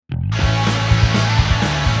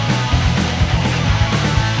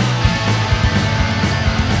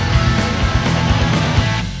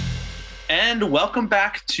And welcome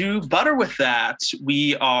back to Butter With That.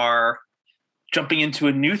 We are jumping into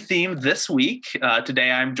a new theme this week.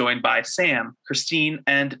 Today I'm joined by Sam, Christine,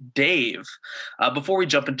 and Dave. Before we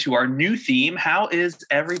jump into our new theme, how is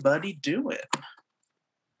everybody doing?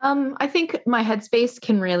 I think my headspace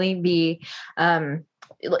can really be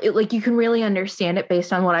like you can really understand it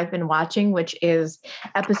based on what I've been watching, which is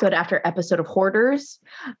episode after episode of Hoarders.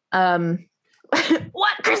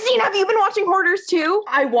 What, Christine, have you been watching Hoarders too?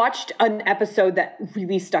 I watched an episode that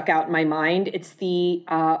really stuck out in my mind. It's the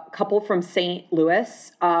couple from St.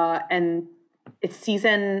 Louis, and it's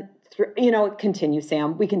season 3. Continue,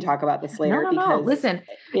 Sam. We can talk about this later because listen,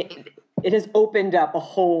 it has opened up a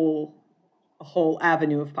whole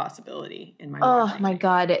avenue of possibility in my mind. Oh my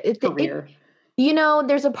God. Career.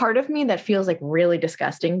 There's a part of me that feels like really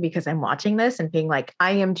disgusting because I'm watching this and being like,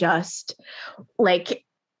 I am just like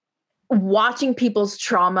watching people's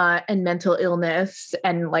trauma and mental illness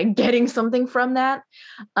and like getting something from that.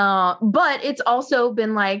 But it's also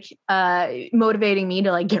been like motivating me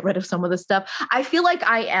to like get rid of some of the stuff. I feel like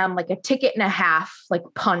I am like a ticket and a half like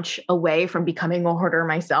punch away from becoming a hoarder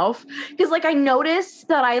myself. Cause like I notice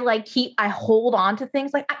that I hold on to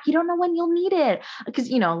things like you don't know when you'll need it.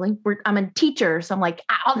 Cause I'm a teacher. So I'm like,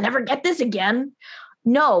 I'll never get this again.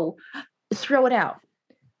 No, throw it out.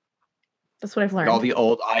 That's what I've learned. All the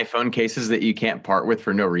old iPhone cases that you can't part with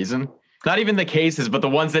for no reason. Not even the cases, but the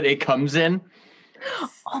ones that it comes in.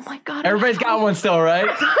 Oh my God. Everybody's got one still, right?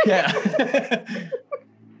 Yeah.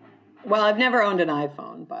 Well, I've never owned an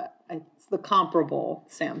iPhone, but it's the comparable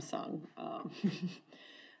Samsung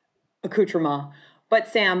accoutrement. But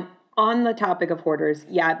Sam, on the topic of Hoarders,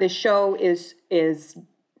 yeah, this show is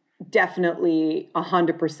definitely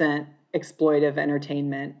 100% exploitive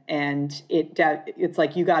entertainment, and it's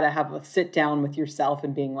like you got to have a sit down with yourself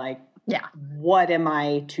and being like, yeah, what am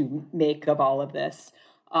I to make of all of this?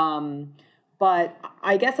 But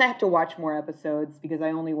I guess I have to watch more episodes because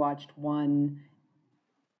I only watched one,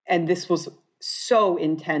 and this was so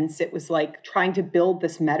intense. It was like trying to build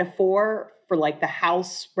this metaphor for like the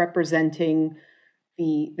house representing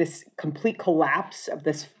this complete collapse of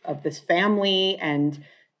this family and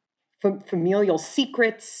familial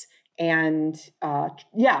secrets. And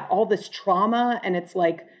all this trauma. And it's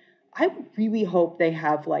like, I really hope they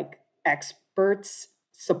have like experts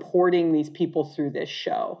supporting these people through this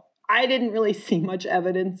show. I didn't really see much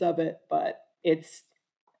evidence of it, but it's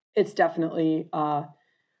definitely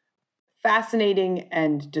fascinating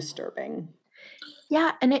and disturbing.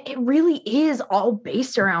 Yeah, and it really is all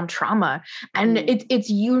based around trauma, and it's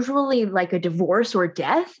usually like a divorce or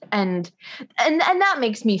death, and that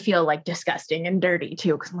makes me feel like disgusting and dirty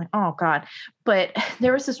too, because I'm like, oh God. But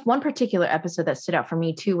there was this one particular episode that stood out for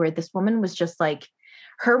me too, where this woman was just like,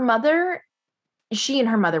 she and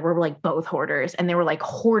her mother were like both hoarders, and they were like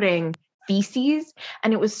hoarding feces,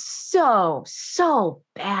 and it was so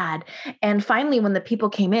bad. And finally, when the people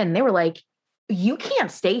came in, they were like, you can't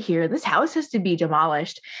stay here. This house has to be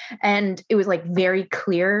demolished. And it was like very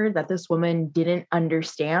clear that this woman didn't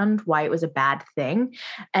understand why it was a bad thing.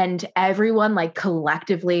 And everyone, like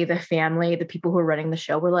collectively, the family, the people who are running the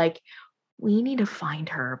show were like, we need to find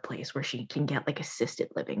her a place where she can get like assisted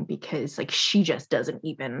living, because like she just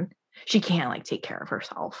she can't like take care of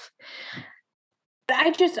herself.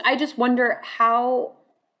 I just wonder how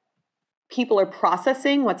people are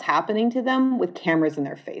processing what's happening to them with cameras in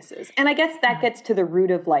their faces. And I guess that gets to the root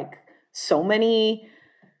of like so many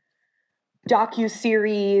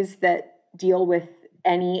docuseries that deal with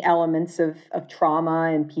any elements of trauma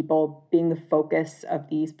and people being the focus of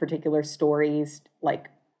these particular stories, like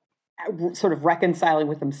sort of reconciling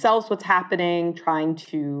with themselves what's happening, trying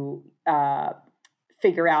to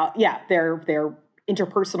figure out, their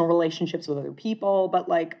interpersonal relationships with other people. But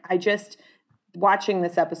like, watching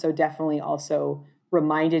this episode definitely also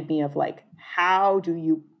reminded me of like, how do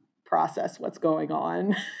you process what's going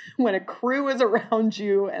on when a crew is around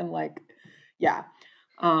you and like,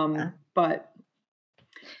 but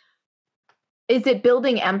is it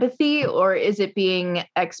building empathy or is it being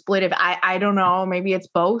exploitive? I don't know. Maybe it's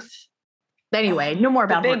both. Anyway, no more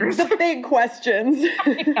about Hoarders. The big questions.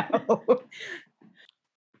 I know.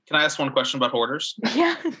 Can I ask one question about Hoarders?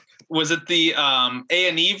 Yeah. Was it the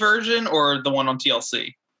A&E version or the one on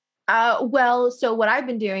TLC? Well, so what I've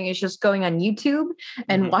been doing is just going on YouTube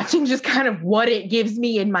and watching just kind of what it gives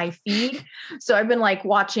me in my feed. So I've been like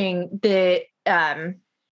watching the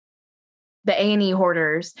the A&E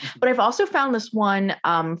Hoarders, but I've also found this one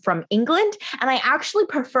from England, and I actually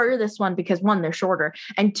prefer this one because one, they're shorter,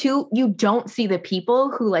 and two, you don't see the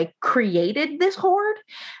people who like created this hoard,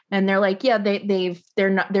 and they're like, yeah, they're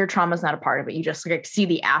not, their trauma's not a part of it. You just like see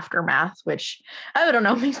the aftermath, which I don't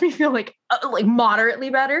know, makes me feel like moderately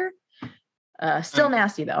better. Still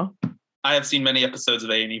nasty though. I have seen many episodes of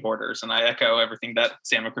A&E Hoarders, and I echo everything that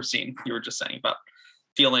Sam and Christine you were just saying about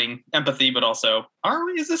feeling empathy, but also,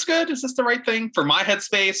 is this good? Is this the right thing for my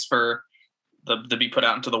headspace, for the be put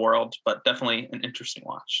out into the world? But definitely an interesting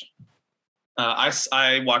watch.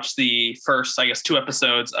 I watched the first, I guess, 2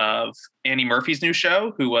 episodes of Annie Murphy's new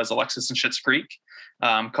show, who was Alexis in Schitt's Creek,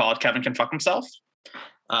 called Kevin Can Fuck Himself.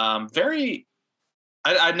 I'd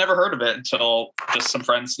never heard of it until just some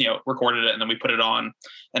friends, recorded it, and then we put it on,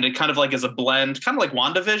 and it kind of like is a blend, kind of like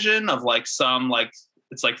WandaVision, of like some like,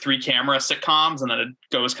 it's like 3 camera sitcoms, and then it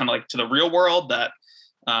goes kind of like to the real world that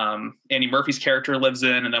Annie Murphy's character lives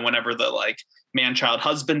in. And then whenever the like man-child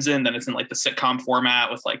husband's in, then it's in like the sitcom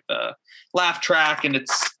format with like the laugh track. And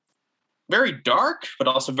it's very dark, but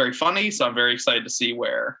also very funny. So I'm very excited to see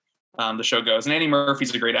where the show goes. And Annie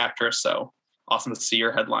Murphy's a great actress, so awesome to see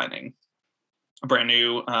her headlining a brand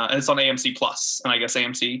new, and it's on AMC Plus, and I guess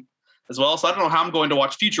AMC as well. So I don't know how I'm going to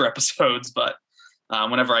watch future episodes, but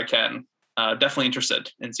whenever I can. Definitely interested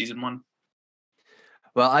in season 1.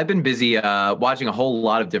 Well, I've been busy watching a whole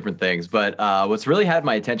lot of different things, but what's really had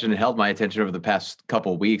my attention and held my attention over the past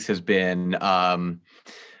couple of weeks has been a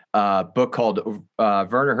book called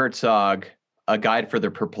Werner Herzog, A Guide for the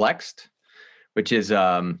Perplexed, which is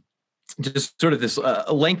just sort of this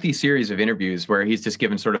lengthy series of interviews where he's just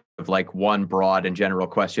given sort of like one broad and general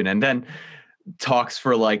question, and then talks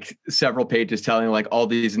for like several pages telling like all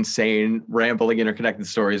these insane, rambling, interconnected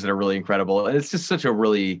stories that are really incredible. And it's just such a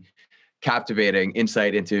really captivating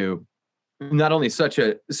insight into not only such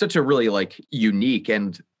a really like unique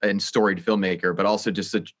and storied filmmaker, but also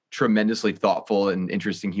just a tremendously thoughtful and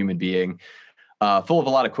interesting human being, full of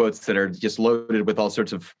a lot of quotes that are just loaded with all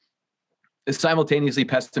sorts of simultaneously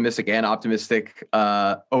pessimistic and optimistic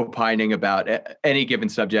opining about any given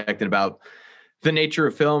subject and about the nature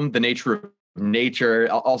of film, the nature of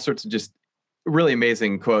nature, all sorts of just really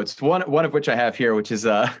amazing quotes. One of which I have here, which is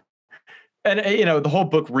and the whole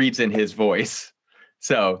book reads in his voice,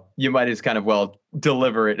 so you might as kind of well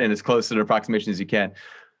deliver it in as close to an approximation as you can.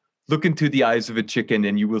 Look into the eyes of a chicken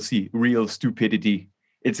and you will see real stupidity.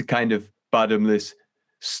 It's a kind of bottomless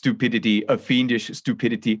stupidity, a fiendish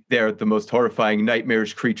stupidity. They're the most horrifying,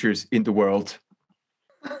 nightmarish creatures in the world.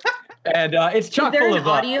 And it's chock full of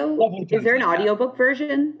audio. Is there an audiobook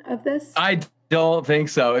version of this? I don't think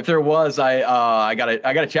so. If there was, I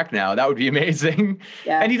gotta check now. That would be amazing.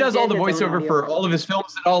 Yeah, and he does all the voiceover for all of his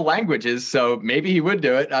films in all languages, so maybe he would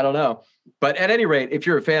do it. I don't know. But at any rate, if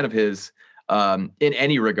you're a fan of his, in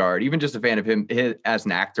any regard, even just a fan of him as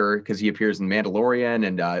an actor, because he appears in Mandalorian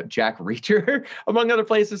and Jack Reacher, among other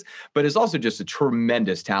places, but is also just a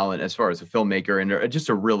tremendous talent as far as a filmmaker and just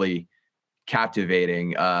a really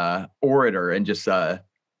captivating orator and just I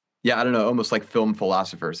don't know, almost like film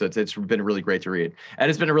philosopher. So it's been really great to read, and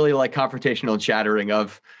it's been a really like confrontational chattering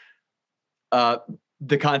of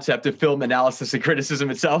the concept of film analysis and criticism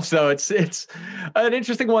itself. So it's an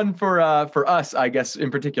interesting one for us, I guess,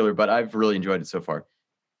 in particular, but I've really enjoyed it so far.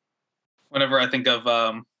 Whenever I think of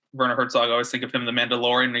Werner Herzog, I always think of him, The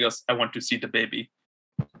Mandalorian, and he goes, "I want to see the baby,"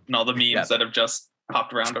 and all the memes that have just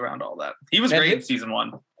popped around all that. He was great in season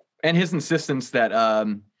 1. And his insistence that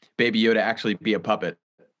Baby Yoda actually be a puppet.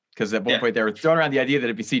 Because at one point they were throwing around the idea that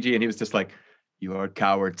it'd be CG, and he was just like, "You are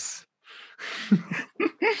cowards."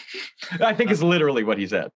 I think is literally what he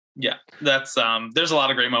said. Yeah, that's there's a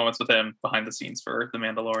lot of great moments with him behind the scenes for The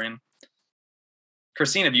Mandalorian.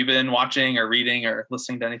 Christine, have you been watching or reading or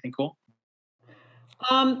listening to anything cool?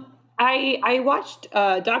 I watched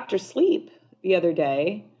Dr. Sleep the other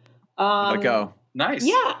day. How'd it go? Nice.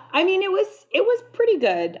 Yeah, I mean it was pretty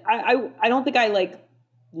good. I don't think I like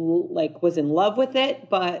was in love with it,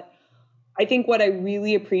 but I think what I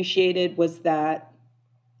really appreciated was that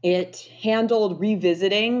it handled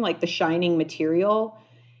revisiting like the Shining material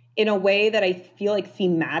in a way that I feel like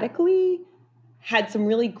thematically had some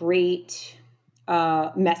really great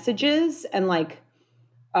messages, and like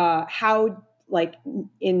how like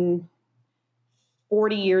in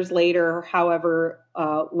 40 years later, however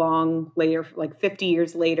long later, like 50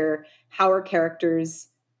 years later, how are characters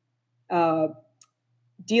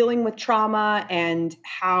dealing with trauma, and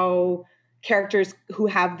how characters who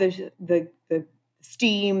have the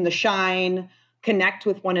steam, the shine, connect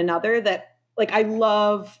with one another. That like I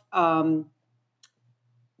love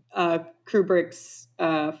Kubrick's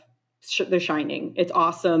The Shining. It's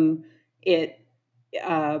awesome. It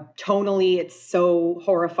tonally, it's so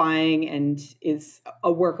horrifying and is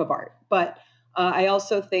a work of art. But I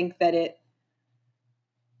also think that it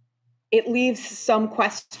leaves some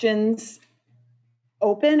questions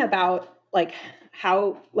open about like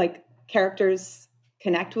how like characters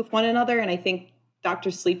connect with one another. And I think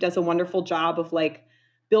Dr. Sleep does a wonderful job of like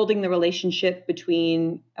building the relationship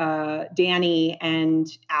between Danny and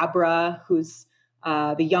Abra, who's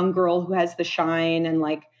the young girl who has the shine, and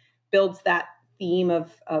like builds that theme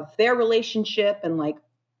of their relationship and like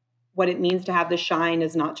what it means to have the shine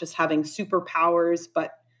is not just having superpowers,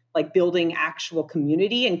 but like building actual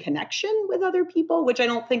community and connection with other people, which I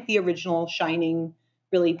don't think the original Shining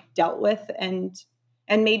really dealt with. And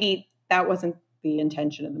maybe that wasn't the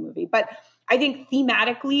intention of the movie. But I think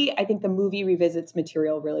thematically, I think the movie revisits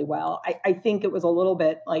material really well. I think it was a little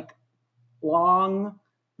bit like long,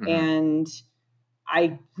 and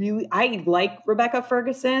I like Rebecca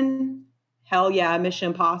Ferguson. Hell yeah, Mission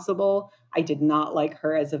Impossible. I did not like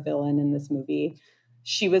her as a villain in this movie.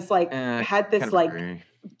 She was like, had this like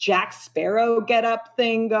Jack Sparrow get up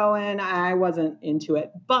thing going. I wasn't into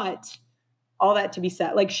it, but all that to be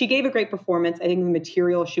said, like she gave a great performance. I think the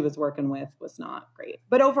material she was working with was not great,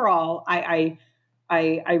 but overall, I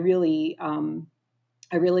really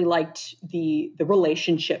liked the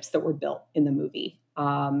relationships that were built in the movie.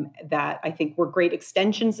 That I think were great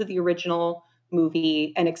extensions of the original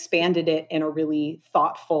movie and expanded it in a really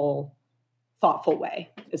thoughtful way,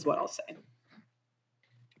 is what I'll say.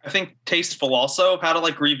 I think tasteful also, how to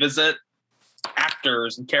like revisit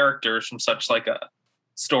actors and characters from such like a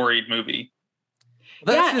storied movie.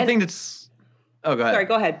 That's the thing that's... Oh, go ahead. Sorry,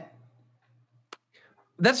 go ahead.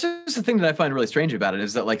 That's just the thing that I find really strange about it,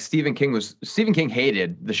 is that like Stephen King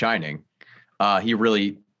hated The Shining. He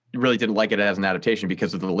really didn't like it as an adaptation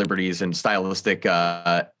because of the liberties and stylistic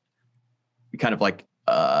kind of like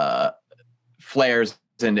flares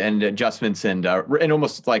and adjustments and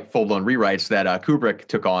almost like full-blown rewrites that Kubrick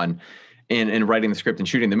took on in writing the script and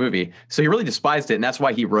shooting the movie. So he really despised it, and that's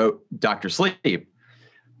why he wrote Dr. Sleep.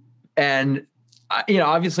 And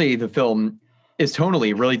obviously the film is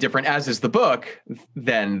tonally really different, as is the book,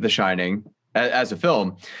 than The Shining as a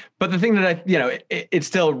film. But the thing that it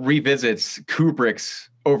still revisits Kubrick's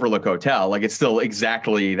Overlook Hotel. Like it's still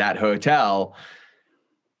exactly that hotel.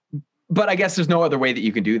 But I guess there's no other way that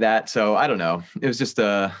you can do that. So I don't know. It was just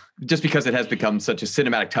because it has become such a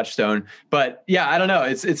cinematic touchstone. But yeah, I don't know.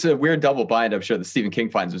 It's a weird double bind, I'm sure, that Stephen King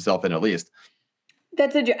finds himself in, at least.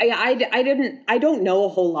 I don't know a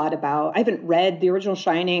whole lot about. I haven't read the original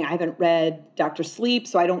Shining. I haven't read Dr. Sleep,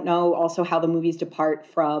 so I don't know also how the movies depart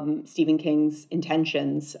from Stephen King's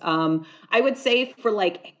intentions. I would say for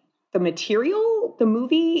like the material, the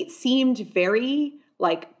movie seemed very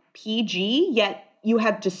like PG, yet you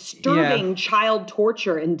have disturbing child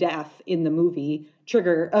torture and death in the movie.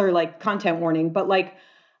 Trigger or like content warning, but like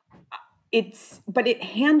it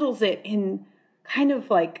handles it in kind of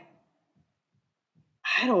like,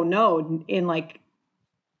 I don't know, in like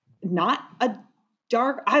not a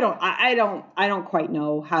dark. I don't quite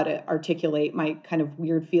know how to articulate my kind of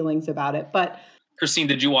weird feelings about it. But Christine,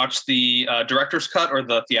 did you watch the director's cut or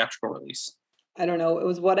the theatrical release? I don't know. It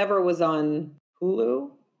was whatever was on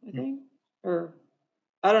Hulu, I think, or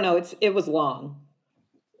I don't know. It was long.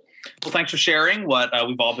 Well, thanks for sharing what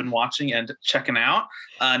we've all been watching and checking out.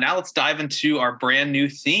 Now let's dive into our brand new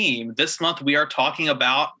theme. This month we are talking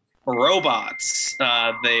about robots.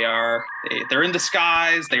 They're in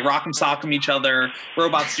disguise. They rock 'em, sock 'em each other.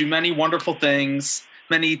 Robots do many wonderful things,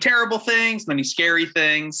 many terrible things, many scary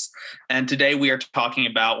things. And today we are talking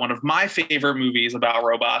about one of my favorite movies about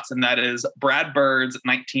robots, and that is Brad Bird's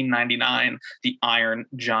 1999, The Iron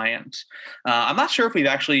Giant. I'm not sure if we've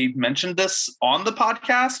actually mentioned this on the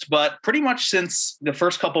podcast, but pretty much since the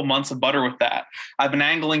first couple months of Butter with That, I've been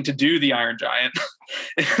angling to do The Iron Giant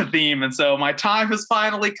theme. And so my time has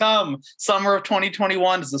finally come. Summer of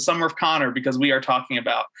 2021 is the summer of Connor, because we are talking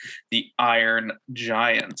about The Iron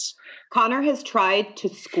Giant. Connor has tried to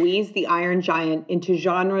squeeze The Iron Giant into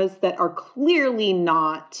genres that are clearly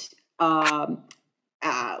not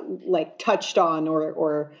like touched on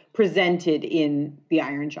or presented in The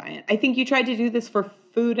Iron Giant. I think you tried to do this for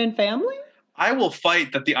Food and Family? I will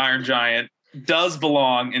fight that The Iron Giant does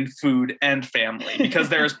belong in Food and Family, because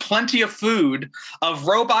there is plenty of food of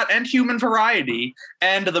robot and human variety,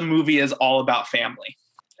 and the movie is all about family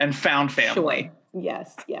and found family. Sure.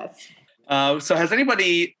 Yes. So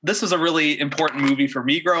this was a really important movie for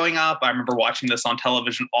me growing up. I remember watching this on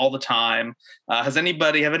television all the time. Have any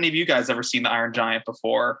of you guys ever seen The Iron Giant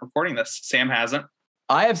before recording this? Sam hasn't.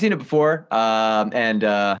 I have seen it before.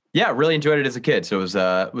 Really enjoyed it as a kid. So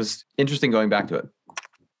it was interesting going back to it.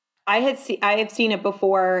 I have seen it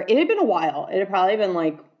before. It had been a while. It had probably been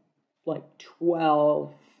like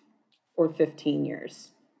 12 or 15 years.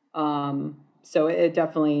 So it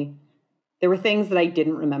definitely, there were things that I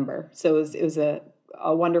didn't remember. So it was a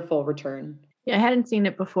wonderful return. Yeah, I hadn't seen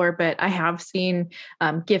it before, but I have seen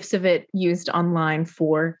GIFs of it used online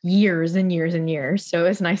for years and years and years. So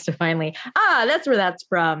it's nice to finally, that's where that's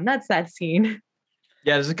from. That's that scene.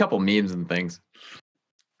 Yeah, there's a couple memes and things.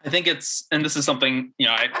 I think and this is something,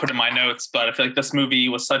 I put in my notes, but I feel like this movie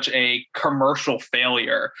was such a commercial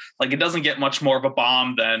failure. Like, it doesn't get much more of a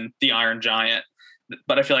bomb than The Iron Giant.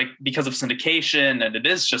 But I feel like because of syndication, and it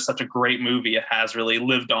is just such a great movie, it has really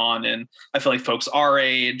lived on. And I feel like folks our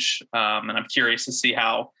age, and I'm curious to see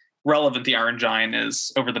how relevant The Iron Giant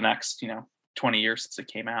is over the next, 20 years since it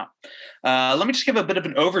came out. Let me just give a bit of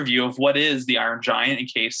an overview of what is The Iron Giant in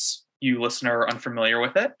case you listener are unfamiliar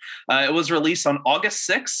with it. It was released on August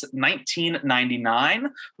 6, 1999,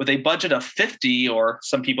 with a budget of 50, or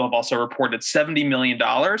some people have also reported $70 million,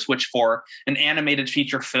 which for an animated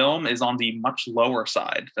feature film is on the much lower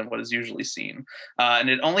side than what is usually seen. And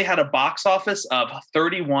it only had a box office of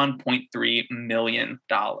 $31.3 million.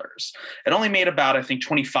 It only made about, I think,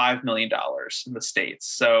 $25 million in the States.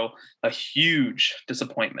 So a huge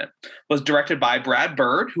disappointment. It was directed by Brad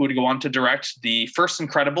Bird, who would go on to direct the first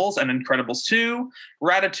Incredibles and Incredibles 2,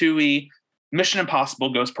 Ratatouille, Mission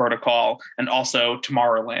Impossible Ghost Protocol, and also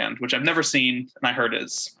Tomorrowland, which I've never seen and I heard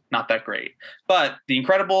is not that great. But The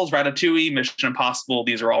Incredibles, Ratatouille, Mission Impossible,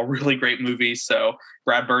 these are all really great movies. So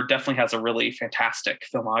Brad Bird definitely has a really fantastic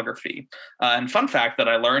filmography. And fun fact that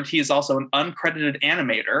I learned, he is also an uncredited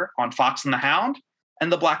animator on Fox and the Hound and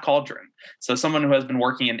The Black Cauldron. So someone who has been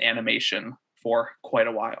working in animation for quite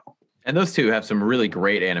a while. And those two have some really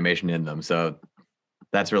great animation in them. So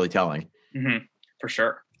that's really telling. Mm-hmm, for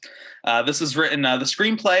sure. This is written, the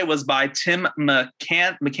screenplay was by Tim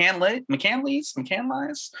McCanlies,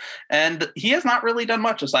 and he has not really done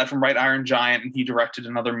much aside from write Iron Giant, and he directed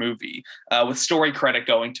another movie, with story credit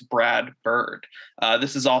going to Brad Bird.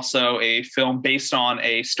 This is also a film based on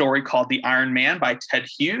a story called The Iron Man by Ted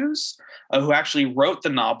Hughes, who actually wrote the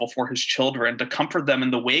novel for his children to comfort them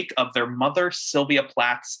in the wake of their mother, Sylvia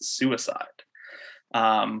Plath's suicide.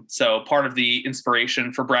 So part of the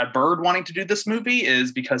inspiration for Brad Bird wanting to do this movie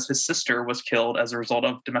is because his sister was killed as a result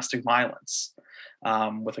of domestic violence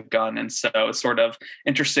with a gun. And so it's sort of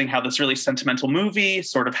interesting how this really sentimental movie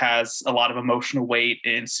sort of has a lot of emotional weight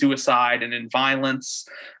in suicide and in violence,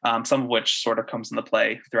 some of which sort of comes into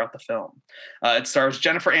play throughout the film. It stars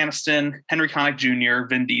Jennifer Aniston, Henry Connick Jr.,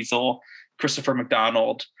 Vin Diesel, Christopher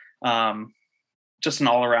McDonald, just an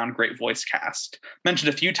all-around great voice cast.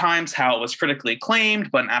 Mentioned a few times how it was critically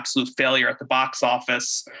acclaimed, but an absolute failure at the box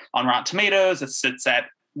office. On Rotten Tomatoes, it sits at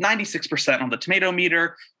 96% on the tomato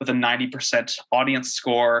meter with a 90% audience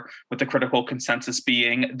score, with the critical consensus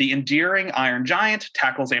being the endearing Iron Giant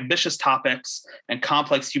tackles ambitious topics and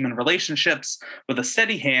complex human relationships with a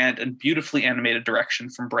steady hand and beautifully animated direction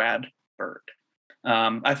from Brad Bird.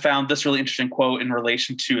 I found this really interesting quote in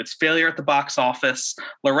relation to its failure at the box office.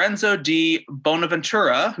 Lorenzo di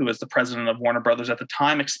Bonaventura, who was the president of Warner Brothers at the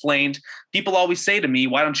time, explained, "People always say to me,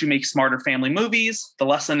 why don't you make smarter family movies? The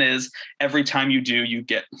lesson is every time you do, you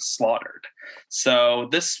get slaughtered." So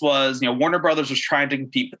this was, Warner Brothers was trying to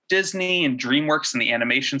compete with Disney and DreamWorks in the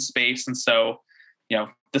animation space. And so,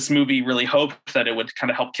 this movie really hoped that it would kind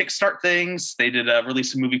of help kickstart things. They did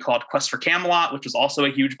release a movie called Quest for Camelot, which was also a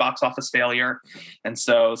huge box office failure. And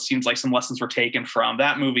so it seems like some lessons were taken from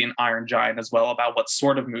that movie and Iron Giant as well about what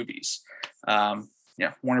sort of movies,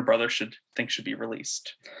 Warner Brothers should be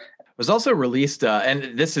released. It was also released,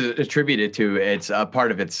 and this is attributed to its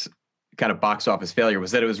part of its kind of box office failure,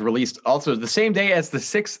 was that it was released also the same day as The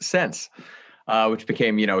Sixth Sense, which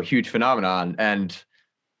became, a huge phenomenon. And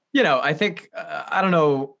I think, I don't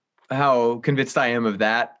know how convinced I am of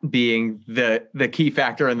that being the key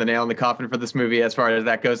factor and the nail in the coffin for this movie as far as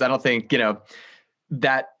that goes. I don't think,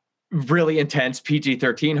 that really intense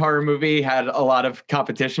PG-13 horror movie had a lot of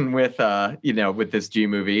competition with, with this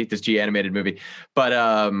G animated movie. But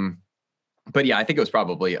yeah, I think it was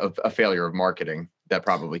probably a failure of marketing that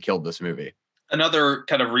probably killed this movie. Another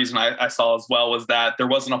kind of reason I saw as well was that there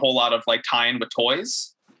wasn't a whole lot of tie-in with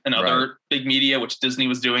toys and other big media, which Disney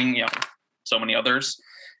was doing, so many others.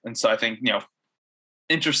 And so I think,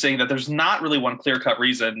 interesting that there's not really one clear-cut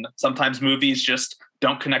reason. Sometimes movies just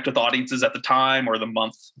don't connect with audiences at the time or the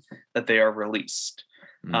month that they are released.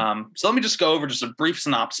 So let me just go over just a brief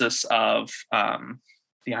synopsis of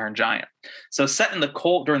The Iron Giant. So set in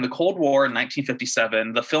during the Cold War in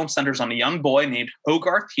 1957, the film centers on a young boy named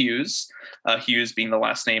Hogarth Hughes, Hughes being the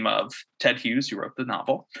last name of Ted Hughes, who wrote the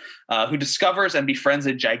novel, who discovers and befriends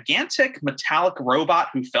a gigantic metallic robot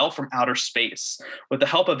who fell from outer space. With the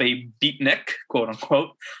help of a beatnik, quote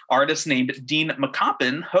unquote, artist named Dean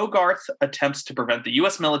McCoppin, Hogarth attempts to prevent the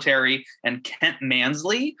U.S. military and Kent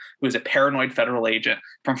Mansley, who is a paranoid federal agent,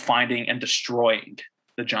 from finding and destroying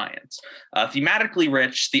the Giant. Thematically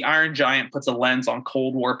rich, The Iron Giant puts a lens on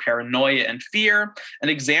Cold War paranoia and fear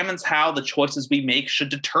and examines how the choices we make should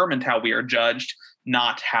determine how we are judged,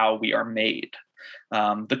 not how we are made.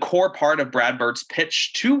 The core part of Brad Bird's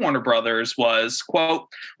pitch to Warner Brothers was, quote,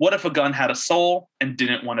 "What if a gun had a soul and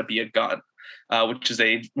didn't want to be a gun?" Which is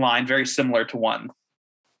a line very similar to one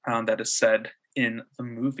that is said in the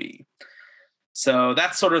movie. So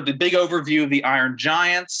that's sort of the big overview of The Iron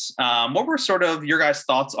Giant. What were sort of your guys'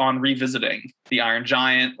 thoughts on revisiting The Iron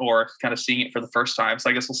Giant or kind of seeing it for the first time? So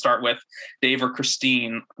I guess we'll start with Dave or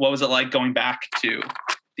Christine. What was it like going back to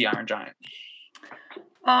The Iron Giant?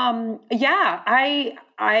 Yeah,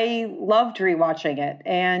 I loved rewatching it.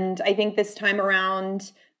 And I think this time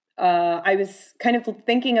around, I was kind of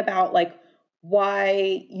thinking about like,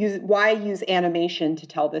 why use animation to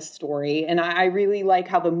tell this story? And I really like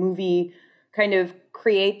how the movie kind of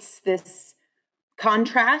creates this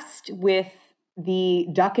contrast with the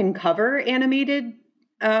duck and cover animated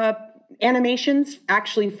animations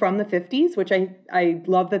actually from the 50s, which I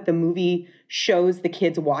love that the movie shows the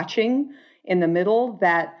kids watching in the middle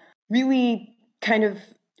that really kind of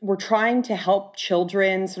were trying to help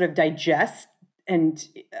children sort of digest and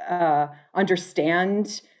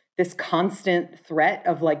understand this constant threat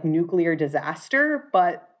of like nuclear disaster,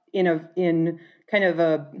 but in kind of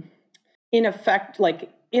a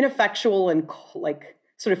ineffectual and like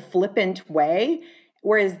sort of flippant way.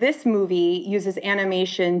 Whereas this movie uses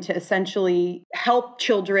animation to essentially help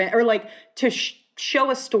children or like to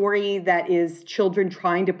show a story that is children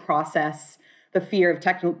trying to process the fear of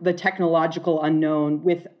the technological unknown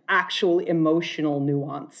with actual emotional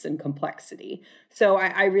nuance and complexity. So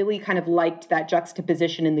I really kind of liked that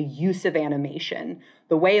juxtaposition in the use of animation,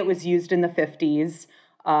 the way it was used in the 50s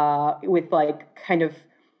with like kind of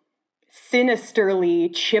sinisterly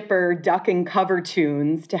chipper duck and cover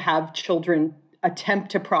tunes to have children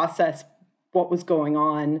attempt to process what was going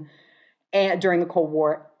on during the Cold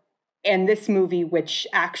War. And this movie, which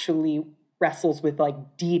actually wrestles with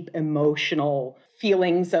like deep emotional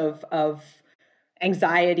feelings of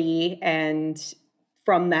anxiety, and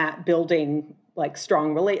from that building like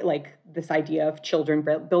this idea of children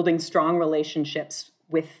building strong relationships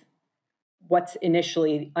with what's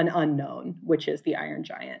initially an unknown, which is the Iron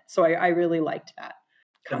Giant. So I really liked that.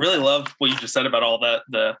 I really love what you just said about all that,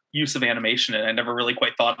 the use of animation, and I never really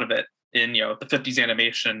quite thought of it in the 50s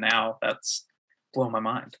animation. Now that's blown my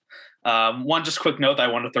mind. One just quick note that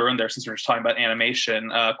I wanted to throw in there since we were just talking about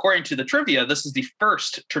animation. According to the trivia, this is the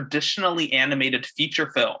first traditionally animated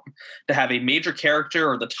feature film to have a major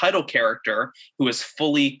character or the title character who is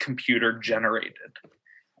fully computer generated.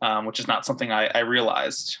 Which is not something I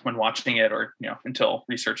realized when watching it or, until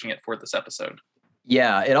researching it for this episode.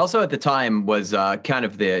 Yeah, it also at the time was kind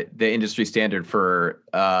of the industry standard for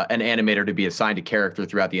an animator to be assigned a character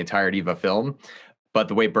throughout the entirety of a film. But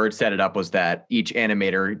the way Bird set it up was that each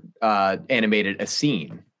animator animated a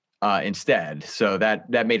scene instead. So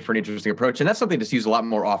that made for an interesting approach. And that's something that's used a lot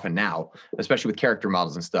more often now, especially with character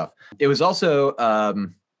models and stuff. It was also...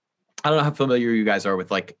 I don't know how familiar you guys are with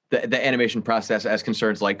like the animation process as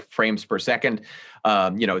concerns like frames per second.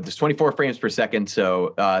 There's 24 frames per second.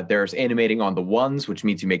 So there's animating on the ones, which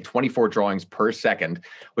means you make 24 drawings per second,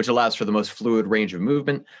 which allows for the most fluid range of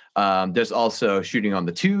movement. There's also shooting on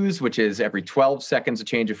the twos, which is every 12 seconds a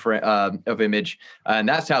change of image. And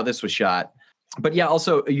that's how this was shot. But yeah,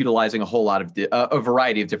 also utilizing a whole lot of a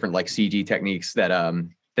variety of different like CG techniques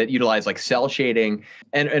that utilize like cell shading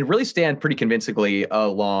and really stand pretty convincingly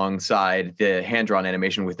alongside the hand-drawn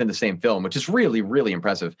animation within the same film, which is really, really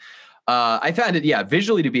impressive. I found it,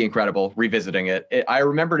 visually to be incredible revisiting it. I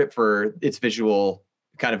remembered it for its visual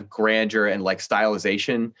kind of grandeur and like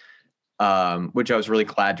stylization, which I was really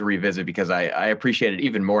glad to revisit because I appreciate it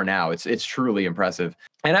even more now. It's truly impressive.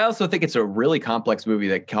 And I also think it's a really complex movie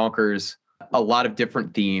that conquers a lot of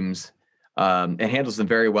different themes and handles them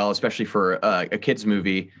very well, especially for a kid's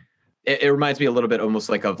movie. It reminds me a little bit almost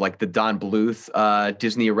like of like the Don Bluth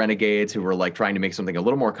Disney Renegades, who were like trying to make something a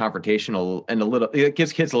little more confrontational and it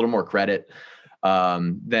gives kids a little more credit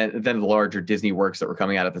than the larger Disney works that were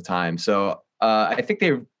coming out at the time. So I think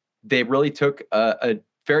they really took a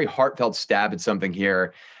very heartfelt stab at something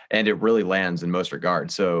here, and it really lands in most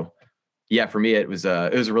regards. So yeah, for me, it was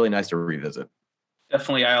really nice to revisit.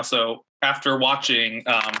 Definitely. I also, after watching,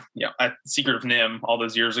 Secret of NIMH all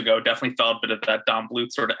those years ago, definitely felt a bit of that Don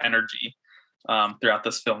Bluth sort of energy throughout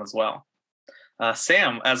this film as well.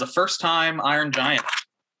 Sam, as a first-time Iron Giant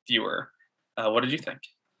viewer, what did you think?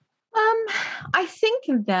 I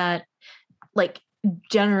think that, like,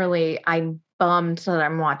 generally, I'm bummed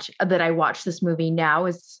that I watched this movie now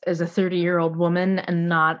as a 30-year-old woman and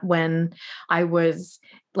not when I was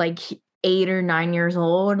like 8 or 9 years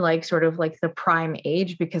old, like sort of like the prime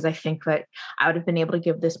age, because I think that I would have been able to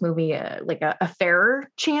give this movie a fairer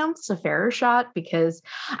chance, a fairer shot, because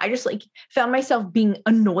I just like found myself being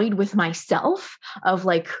annoyed with myself of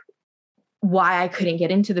like why I couldn't get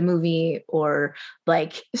into the movie, or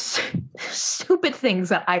like stupid things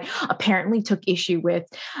that I apparently took issue with.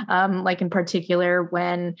 Like in particular,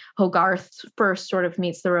 when Hogarth first sort of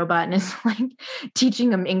meets the robot and is like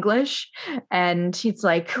teaching him English, and he's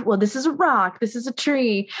like, well, this is a rock, this is a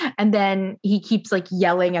tree. And then he keeps like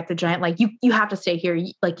yelling at the giant, like, you have to stay here.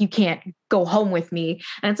 Like, you can't go home with me.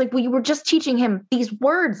 And it's like, well, you were just teaching him these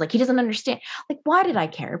words. Like, he doesn't understand. Like, why did I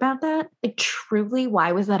care about that? Like, truly,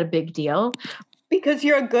 why was that a big deal? Because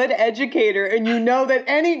you're a good educator, and you know that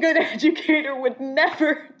any good educator would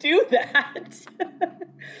never do that.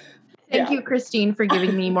 Thank you, Christine, for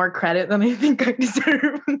giving me more credit than I think I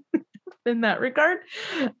deserve in that regard.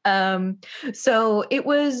 So it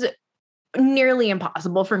was nearly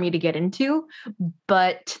impossible for me to get into,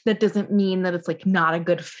 but that doesn't mean that it's like not a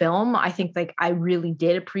good film. I think like I really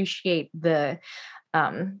did appreciate the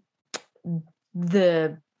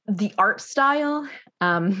art style.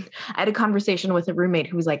 I had a conversation with a roommate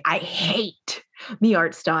who was like, I hate the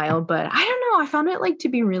art style, but I don't know, I found it like to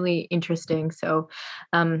be really interesting. So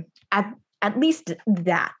at least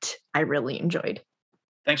that I really enjoyed.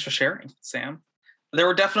 Thanks for sharing, Sam. There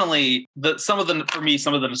were definitely some of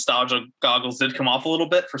the nostalgia goggles did come off a little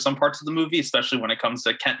bit for some parts of the movie, especially when it comes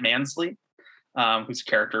to Kent Mansley, who's a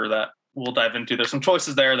character that we'll dive into. There's some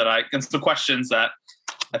choices there and some questions that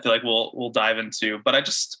I feel like we'll dive into. But I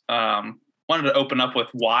just wanted to open up with,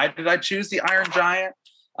 why did I choose the Iron Giant?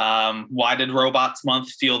 Why did Robots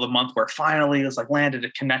Month feel the month where finally it was like landed,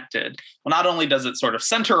 it connected? Well, not only does it sort of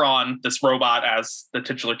center on this robot as the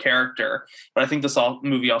titular character, but I think this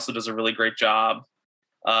movie also does a really great job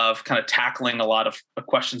of kind of tackling a lot of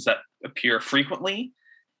questions that appear frequently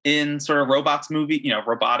in sort of robotic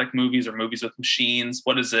movies or movies with machines.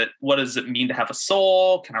 What does it mean to have a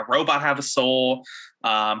soul? Can a robot have a soul?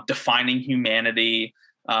 Defining humanity,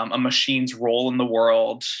 a machine's role in the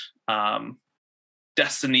world,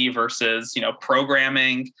 destiny versus,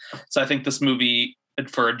 programming. So I think this movie,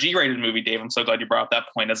 for a G-rated movie, Dave, I'm so glad you brought up that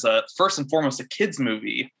point, as first and foremost a kids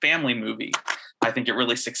movie, family movie. I think it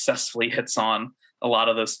really successfully hits on a lot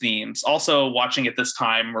of those themes. Also, watching it this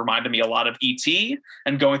time reminded me a lot of E.T.,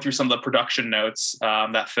 and going through some of the production notes.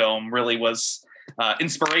 That film really was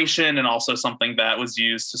inspiration, and also something that was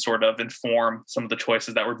used to sort of inform some of the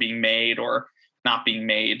choices that were being made or not being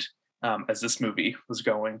made as this movie was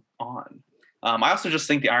going on. I also just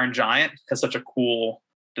think the Iron Giant has such a cool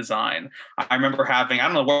design. I remember having, I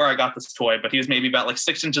don't know where I got this toy, but he was maybe about like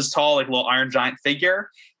 6 inches tall, like a little Iron Giant figure.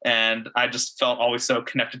 And I just felt always so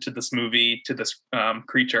connected to this movie, to this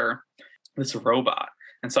creature, this robot.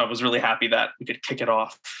 And so I was really happy that we could kick it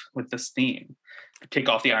off with this theme, kick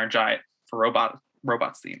off the Iron Giant for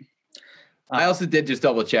robots theme. I also did just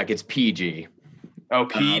double check. It's PG. Oh,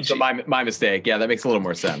 PG. So my mistake. Yeah, that makes a little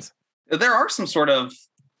more sense. There are some sort of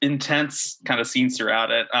intense kind of scenes throughout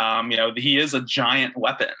it. He is a giant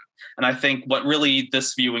weapon. And I think what really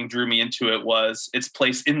this viewing drew me into it was its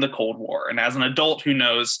place in the Cold War. And as an adult who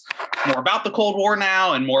knows more about the Cold War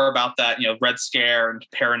now and more about that, Red Scare and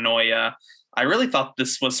paranoia, I really thought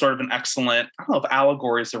this was sort of an excellent, I don't know if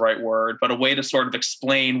allegory is the right word, but a way to sort of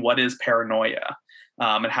explain what is paranoia.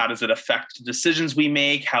 And how does it affect the decisions we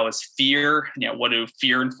make? How is fear? What do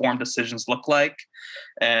fear-informed decisions look like?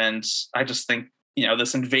 And I just think,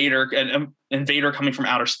 this invader coming from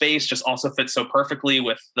outer space just also fits so perfectly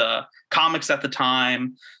with the comics at the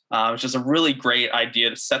time. It's just a really great idea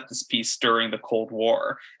to set this piece during the Cold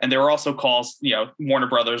War. And there were also calls, Warner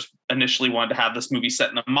Brothers initially wanted to have this movie set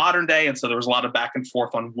in the modern day. And so there was a lot of back and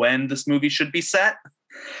forth on when this movie should be set.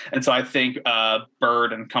 And so I think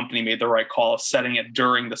Bird and company made the right call of setting it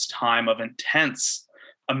during this time of intense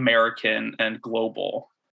American and global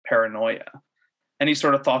paranoia. Any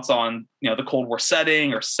sort of thoughts on, the Cold War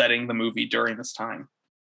setting or setting the movie during this time?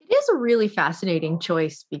 It is a really fascinating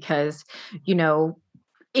choice because,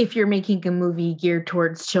 if you're making a movie geared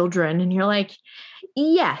towards children and you're like,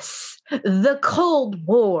 yes, the Cold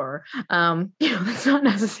War. That's not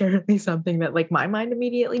necessarily something that like my mind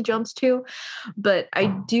immediately jumps to, but I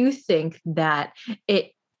do think that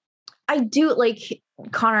I do like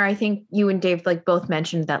Connor. I think you and Dave like both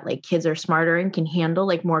mentioned that like kids are smarter and can handle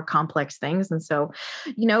like more complex things. And so,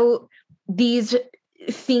 these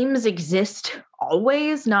themes exist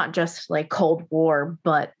always, not just like Cold War,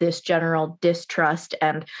 but this general distrust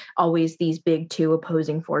and always these big two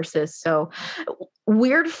opposing forces. So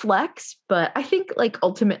weird flex, but I think like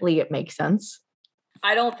ultimately it makes sense.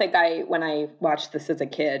 I don't think when I watched this as a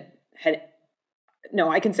kid,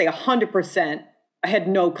 I can say 100%, I had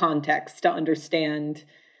no context to understand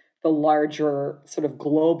the larger sort of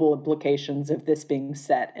global implications of this being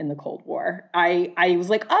set in the Cold War. I was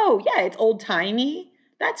like, oh yeah, it's old timey.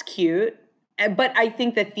 That's cute. But I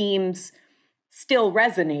think the themes still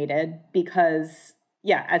resonated because,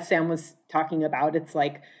 yeah, as Sam was talking about, it's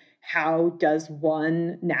like, how does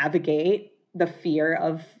one navigate the fear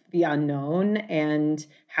of the unknown? And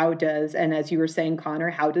and as you were saying,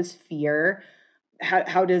 Connor, how does fear,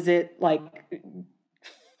 how does it like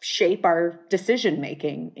shape our decision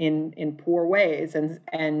making in poor ways?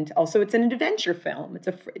 And also it's an adventure film.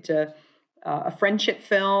 It's a friendship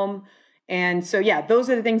film. And so, yeah, those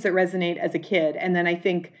are the things that resonate as a kid. And then I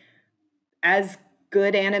think as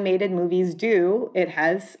good animated movies do, it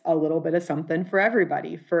has a little bit of something for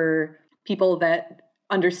everybody. For people that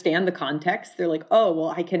understand the context, they're like, oh,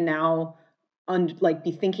 well, I can now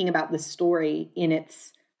be thinking about the story in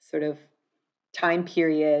its sort of time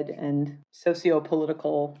period and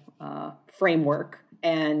socio-political framework.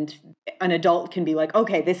 And an adult can be like,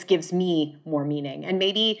 okay, this gives me more meaning. And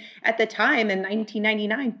maybe at the time in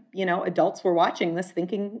 1999, adults were watching this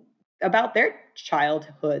thinking about their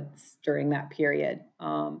childhoods during that period,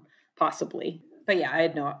 possibly. But yeah,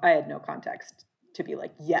 I had no context to be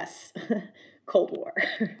like, yes, Cold War.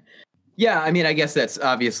 Yeah, I mean, I guess that's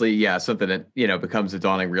obviously, something that, becomes a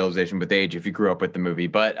dawning realization with age if you grew up with the movie.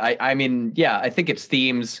 But I mean, yeah, I think its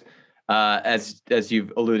themes, as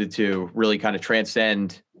you've alluded to, really kind of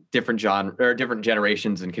transcend different genre or different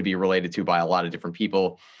generations and can be related to by a lot of different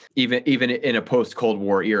people, even in a post-Cold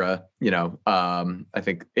War era. I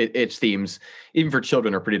think its themes, even for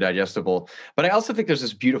children, are pretty digestible. But I also think there's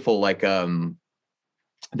this beautiful,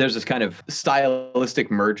 there's this kind of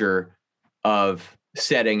stylistic merger of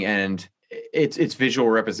setting and its visual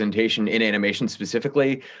representation in animation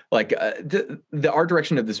specifically. Like the art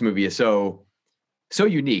direction of this movie is so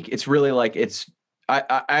unique. It's really like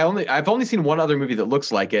I've only seen one other movie that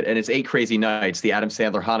looks like it, and it's 8 Crazy Nights, the Adam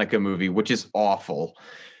Sandler Hanukkah movie, which is awful.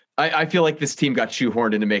 I feel like this team got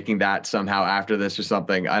shoehorned into making that somehow after this or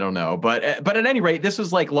something. I don't know. But at any rate, this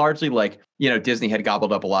was like largely like, Disney had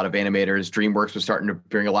gobbled up a lot of animators. DreamWorks was starting to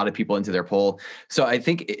bring a lot of people into their pool. So I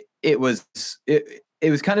think it was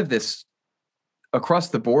kind of this across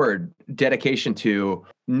the board dedication to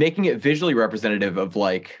making it visually representative of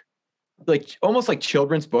like almost like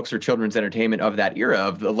children's books or children's entertainment of that era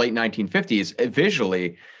of the late 1950s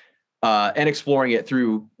visually. And exploring it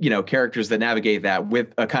through, characters that navigate that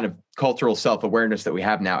with a kind of cultural self-awareness that we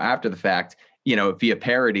have now after the fact, via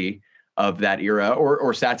parody of that era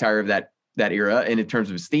or satire of that era and in terms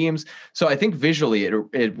of its themes. So I think visually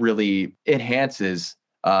it really enhances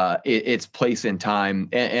its place in time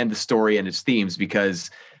and the story and its themes, because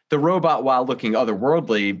the robot, while looking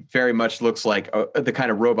otherworldly, very much looks like the kind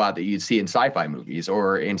of robot that you'd see in sci-fi movies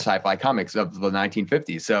or in sci-fi comics of the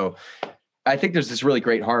 1950s. So I think there's this really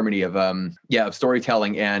great harmony of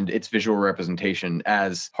storytelling and its visual representation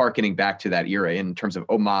as hearkening back to that era in terms of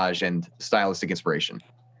homage and stylistic inspiration.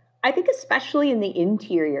 I think especially in the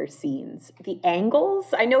interior scenes, the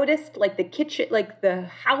angles, I noticed like the kitchen, like the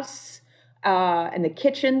house and the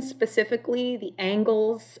kitchen specifically, the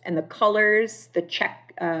angles and the colors, the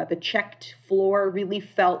checked floor really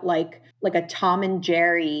felt like a Tom and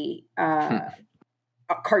Jerry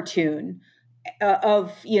cartoon.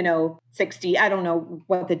 Of 60, I don't know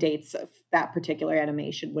what the dates of that particular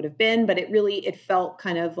animation would have been, but it felt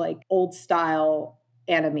kind of like old style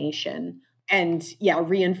animation, and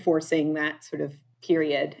reinforcing that sort of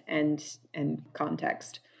period and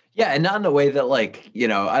context. Yeah, and not in a way that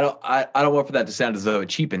I don't want for that to sound as though it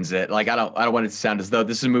cheapens it. Like I don't want it to sound as though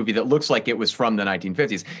this is a movie that looks like it was from the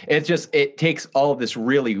 1950s. It takes all of this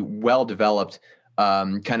really well developed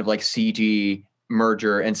kind of like CG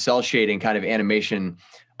merger and cell shading kind of animation,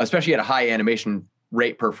 especially at a high animation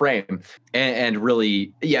rate per frame, and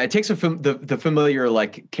really, it takes the familiar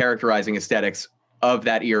like characterizing aesthetics of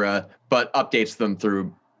that era, but updates them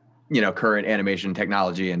through current animation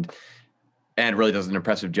technology and really does an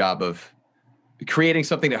impressive job of creating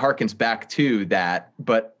something that harkens back to that,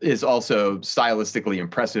 but is also stylistically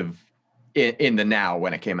impressive in the now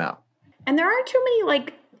when it came out. And there aren't too many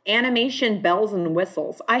like animation bells and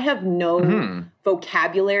whistles. I have no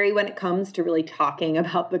vocabulary when it comes to really talking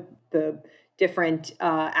about the different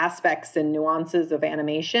aspects and nuances of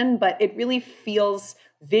animation, but it really feels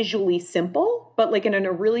visually simple, but like in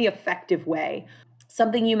a really effective way.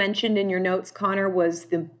 Something you mentioned in your notes, Connor, was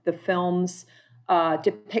the film's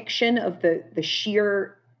depiction of the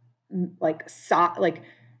sheer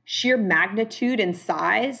sheer magnitude and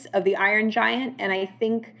size of the Iron Giant. And I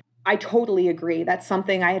think I totally agree. That's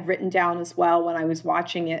something I had written down as well when I was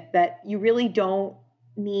watching it, that you really don't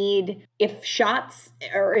need, if shots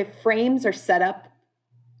or if frames are set up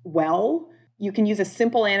well, you can use a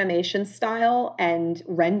simple animation style and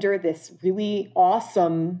render this really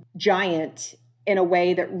awesome giant in a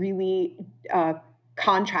way that really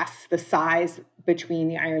contrasts the size between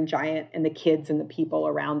the Iron Giant and the kids and the people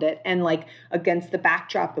around it. And like against the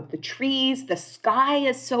backdrop of the trees, the sky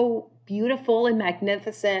is so beautiful and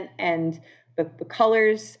magnificent, and the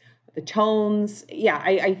colors, the tones. Yeah,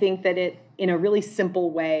 I think that it, in a really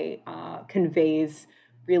simple way, conveys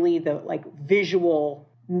really the like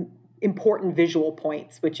important visual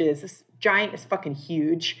points, which is this giant is fucking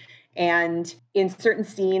huge. And in certain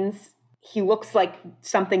scenes, he looks like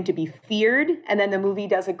something to be feared. And then the movie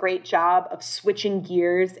does a great job of switching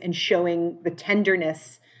gears and showing the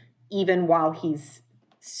tenderness even while he's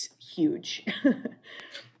huge.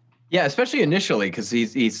 Yeah, especially initially, because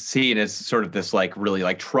he's seen as sort of this like really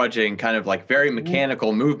like trudging kind of like very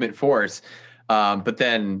mechanical movement force. But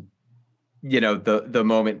then, you know, the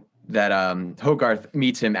moment that Hogarth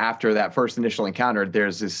meets him after that first initial encounter,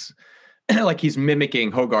 there's this like he's mimicking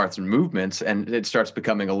Hogarth's movements, and it starts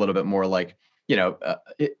becoming a little bit more like, you know,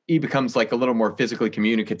 he becomes like a little more physically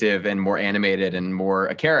communicative and more animated and more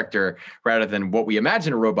a character rather than what we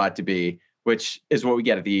imagine a robot to be, which is what we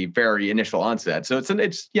get at the very initial onset. So it's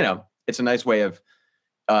a nice way of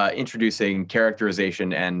introducing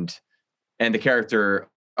characterization and the character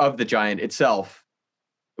of the giant itself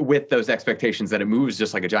with those expectations that it moves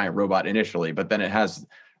just like a giant robot initially, but then it has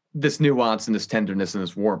this nuance and this tenderness and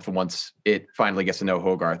this warmth once it finally gets to know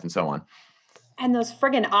Hogarth and so on. And those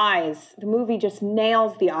friggin' eyes, the movie just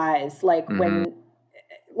nails the eyes. Like when,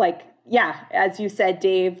 like, yeah, as you said,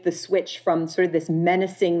 Dave, the switch from sort of this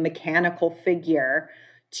menacing mechanical figure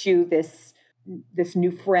to this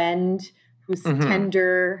new friend who's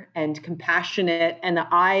tender and compassionate, and the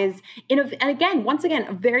eyes and again, once again,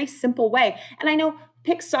 a very simple way. And I know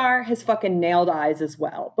Pixar has fucking nailed eyes as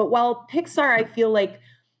well, but while Pixar, I feel like,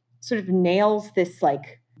 sort of nails this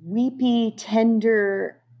like weepy,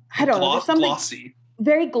 tender, I don't know, there's something glossy.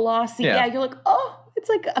 Very glossy. Yeah, you're like, oh, it's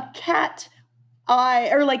like a cat eye,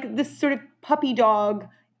 or like this sort of puppy dog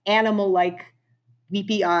animal-like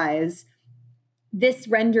weepy eyes. This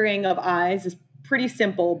rendering of eyes is pretty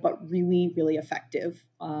simple, but really, really effective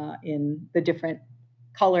in the different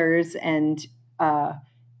colors and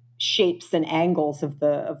shapes and angles of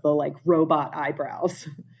the like robot eyebrows.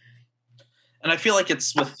 And I feel like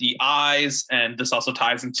it's with the eyes, and this also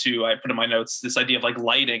ties into, I put in my notes, this idea of like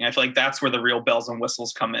lighting. I feel like that's where the real bells and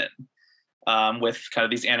whistles come in with kind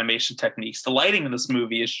of these animation techniques. The lighting in this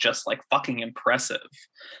movie is just like fucking impressive,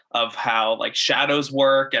 of how like shadows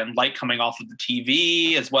work and light coming off of the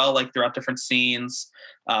TV as well, like throughout different scenes.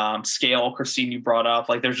 Scale, Christine, you brought up,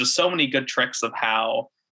 like there's just so many good tricks of how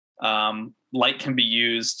light can be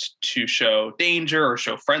used to show danger or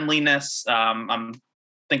show friendliness.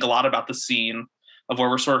 Think a lot about the scene of where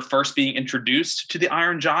we're sort of first being introduced to the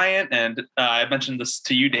Iron Giant. And I mentioned this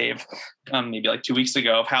to you, Dave, maybe like 2 weeks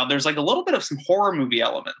ago, of how there's like a little bit of some horror movie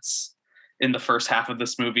elements in the first half of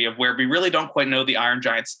this movie, of where we really don't quite know the Iron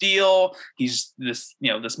Giant's deal. He's this, you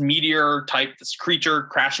know, this meteor type, this creature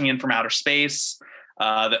crashing in from outer space.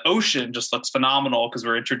 The ocean just looks phenomenal because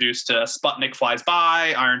we're introduced to Sputnik flies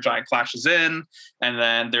by, Iron Giant clashes in, and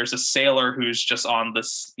then there's a sailor who's just on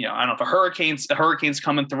this, you know, I don't know if a hurricane's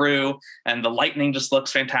coming through, and the lightning just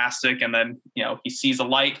looks fantastic. And then, you know, he sees a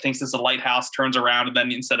light, thinks it's a lighthouse, turns around, and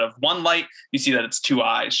then instead of one light, you see that it's two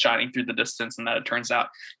eyes shining through the distance, and that it turns out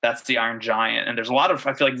that's the Iron Giant. And there's a lot of,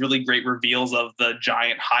 I feel like, really great reveals of the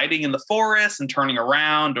giant hiding in the forest and turning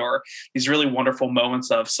around, or these really wonderful moments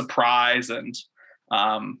of surprise and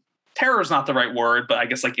terror is not the right word, but I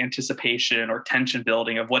guess like anticipation or tension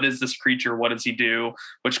building of what is this creature? What does he do?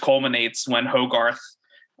 Which culminates when Hogarth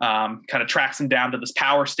kind of tracks him down to this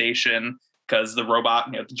power station, because the robot,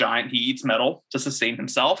 you know, the giant, he eats metal to sustain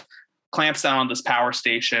himself, clamps down on this power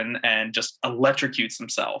station and just electrocutes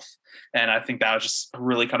himself. And I think that was just a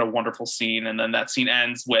really kind of wonderful scene. And then that scene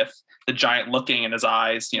ends with the giant looking in his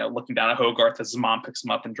eyes, looking down at Hogarth as his mom picks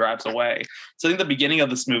him up and drives away. So I think the beginning of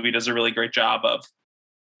this movie does a really great job of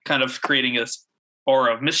kind of creating this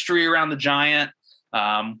aura of mystery around the giant.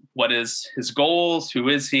 What is his goals? Who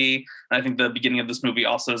is he? And I think the beginning of this movie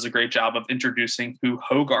also does a great job of introducing who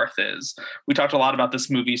Hogarth is. We talked a lot about this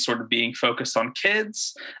movie sort of being focused on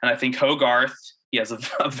kids. And I think Hogarth, he has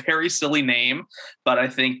a very silly name, but I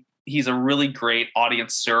think he's a really great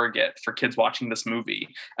audience surrogate for kids watching this movie.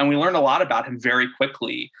 And we learn a lot about him very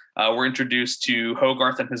quickly. We're introduced to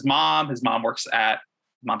Hogarth and his mom. His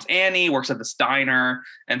mom's Annie, works at this diner.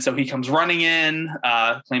 And so he comes running in,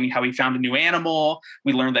 claiming how he found a new animal.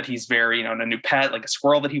 We learn that he's very, a new pet, like a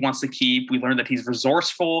squirrel that he wants to keep. We learn that he's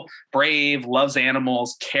resourceful, brave, loves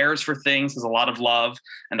animals, cares for things, has a lot of love,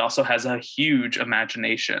 and also has a huge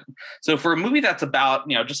imagination. So for a movie that's about,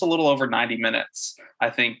 just a little over 90 minutes,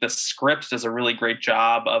 I think the script does a really great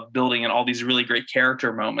job of building in all these really great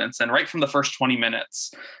character moments. And right from the first 20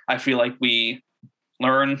 minutes, I feel like we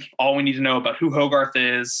learn all we need to know about who Hogarth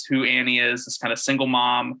is, who Annie is, this kind of single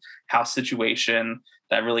mom house situation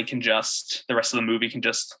that really the rest of the movie can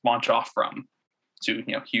just launch off from to,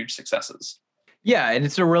 huge successes. Yeah. And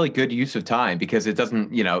it's a really good use of time because it doesn't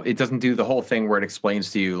do the whole thing where it explains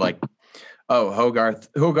to you like, oh,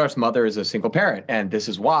 Hogarth's mother is a single parent and this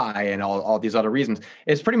is why, and all these other reasons.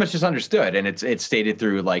 It's pretty much just understood. And it's stated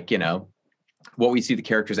through like, what we see the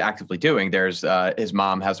characters actively doing. There's his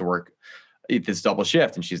mom has to work this double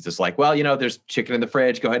shift and she's just like, well, there's chicken in the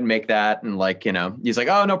fridge, go ahead and make that. And like, he's like,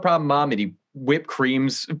 oh, no problem, mom. And he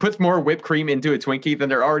puts more whipped cream into a Twinkie than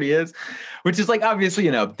there already is, which is like, obviously,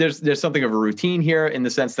 there's something of a routine here in the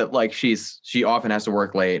sense that like she often has to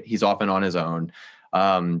work late. He's often on his own.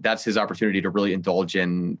 That's his opportunity to really indulge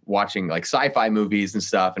in watching like sci-fi movies and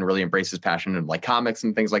stuff and really embrace his passion and like comics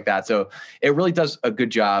and things like that. So it really does a good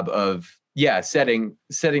job of, setting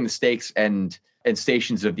the stakes and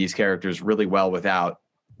stations of these characters really well without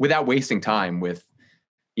wasting time with,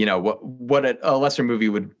 what a lesser movie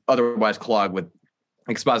would otherwise clog with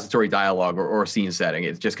expository dialogue or scene setting.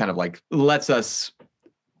 It just kind of like lets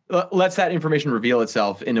that information reveal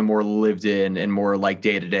itself in a more lived in and more like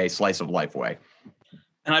day-to-day slice of life way.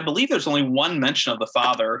 And I believe there's only one mention of the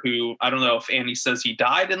father who, I don't know if Annie says he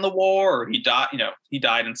died in the war or he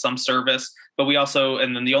died in some service, but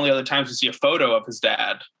and then the only other times we see a photo of his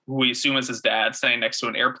dad, who we assume is his dad, standing next to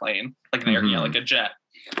an airplane, like like a jet,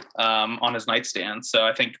 on his nightstand. So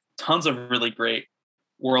I think tons of really great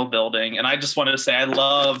world building. And I just wanted to say, I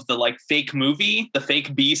love the like fake movie, the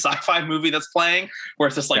fake B sci-fi movie that's playing, where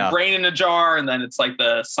it's just like brain in a jar. And then it's like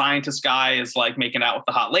the scientist guy is like making out with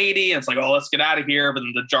the hot lady. And it's like, oh, let's get out of here. But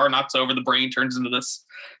then the jar knocks over, the brain turns into this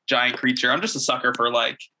giant creature. I'm just a sucker for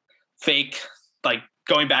like fake, like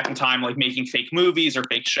going back in time, like making fake movies or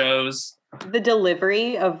fake shows. The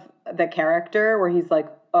delivery of the character where he's like,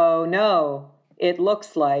 oh no, it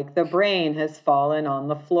looks like the brain has fallen on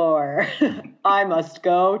the floor. I must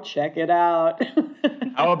go check it out.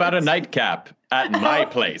 How about a nightcap at my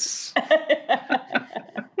place?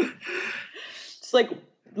 It's like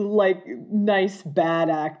nice bad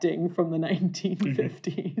acting from the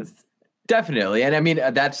 1950s. Definitely. And I mean,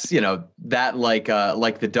 that's, that like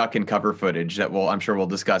the duck and cover footage that I'm sure we'll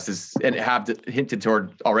discuss and have hinted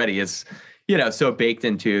toward already is, so baked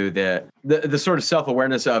into the sort of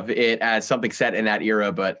self-awareness of it as something set in that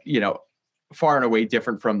era, but, far and away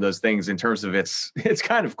different from those things in terms of its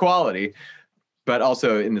kind of quality, but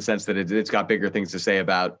also in the sense that it's got bigger things to say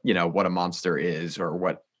about, what a monster is or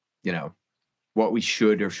what we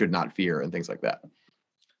should or should not fear and things like that.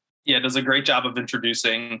 Yeah, it does a great job of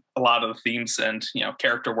introducing a lot of the themes and,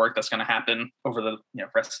 character work that's going to happen over the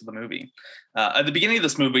rest of the movie. At the beginning of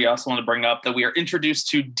this movie, I also want to bring up that we are introduced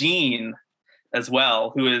to Dean as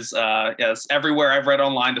well, who is, as everywhere I've read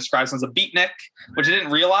online, describes him as a beatnik, which I didn't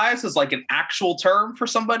realize is like an actual term for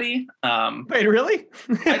somebody. Wait, really?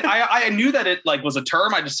 I knew that it like was a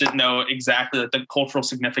term. I just didn't know exactly the cultural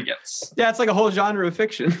significance. Yeah, it's like a whole genre of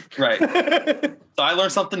fiction. Right. So I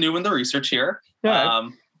learned something new in the research here. Yeah.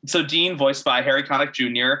 So Dean, voiced by Harry Connick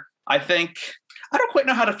Jr., I don't quite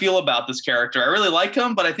know how to feel about this character. I really like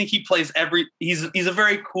him, but I think he plays he's a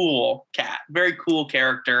very cool cat, very cool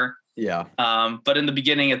character. Yeah. But in the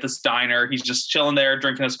beginning at this diner, he's just chilling there,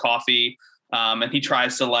 drinking his coffee. And he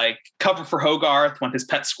tries to like cover for Hogarth when his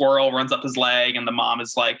pet squirrel runs up his leg and the mom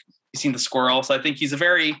is like, you seen the squirrel? So I think he's a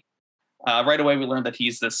very, right away we learned that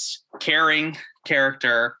he's this caring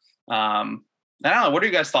character. I don't know. What are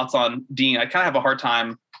you guys' thoughts on Dean? I kind of have a hard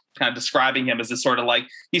time kind of describing him as this sort of like,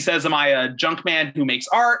 he says, am I a junk man who makes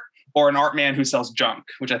art or an art man who sells junk?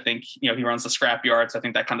 Which I think, he runs the scrap yard. So I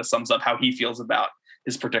think that kind of sums up how he feels about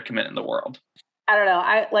his predicament in the world. I don't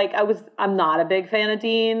know. I'm not a big fan of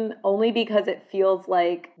Dean, only because it feels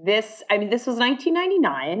like this. I mean, this was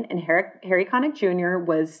 1999, and Harry Connick Jr.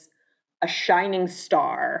 was a shining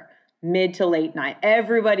star mid to late night.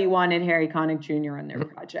 Everybody wanted Harry Connick Jr. on their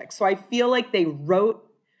project. So I feel like they wrote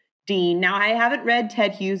Dean. Now, I haven't read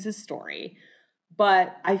Ted Hughes' story,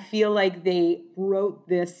 but I feel like they wrote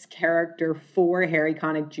this character for Harry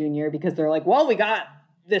Connick Jr. because they're like, well, we got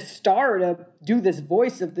this star to do this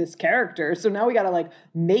voice of this character. So now we got to like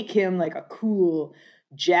make him like a cool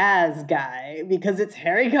jazz guy because it's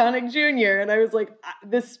Harry Connick Jr. And I was like,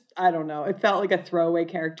 I don't know. It felt like a throwaway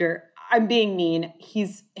character. I'm being mean.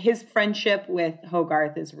 His friendship with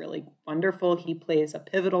Hogarth is really wonderful. He plays a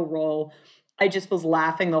pivotal role. I just was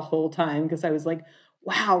laughing the whole time because I was like,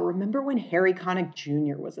 wow, remember when Harry Connick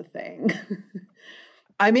Jr. was a thing?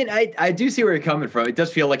 I mean, I do see where you're coming from. It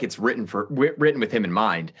does feel like it's written with him in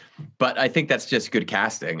mind, but I think that's just good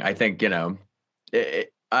casting. I think,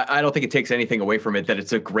 I don't think it takes anything away from it that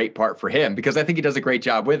it's a great part for him, because I think he does a great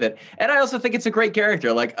job with it. And I also think it's a great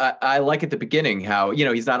character. Like I like at the beginning how,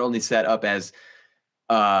 he's not only set up as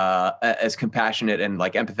compassionate and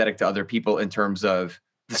like empathetic to other people in terms of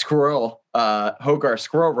the squirrel, Hogarth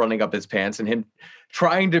squirrel running up his pants and him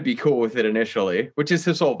trying to be cool with it initially, which is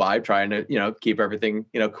his whole vibe, trying to, keep everything,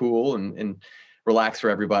 cool and relax for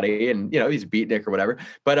everybody. And, he's a beatnik or whatever.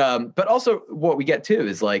 But also what we get too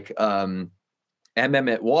is like M.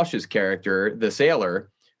 Emmett Walsh's character, the sailor,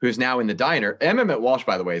 who's now in the diner. M. Emmett Walsh,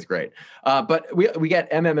 by the way, is great. But we get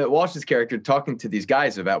M. Emmett Walsh's character talking to these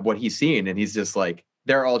guys about what he's seen. And he's just like,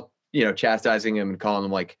 they're all, chastising him and calling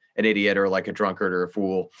him like an idiot or like a drunkard or a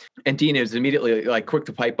fool. And Dean is immediately like quick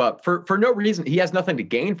to pipe up for no reason. He has nothing to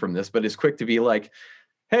gain from this, but is quick to be like,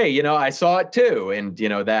 hey, I saw it too. And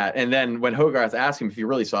that. And then when Hogarth asks him if he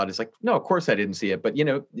really saw it, it's like, no, of course I didn't see it. But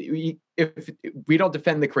if we don't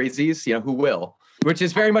defend the crazies, who will? Which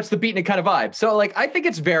is very much the beatnik kind of vibe. So like, I think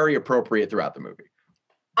it's very appropriate throughout the movie.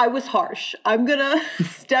 I was harsh. I'm gonna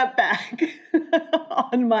step back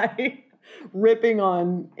on my ripping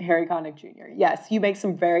on Harry Connick Jr. Yes, you make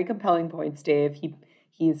some very compelling points, Dave.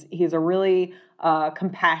 He's a really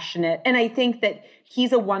compassionate, and I think that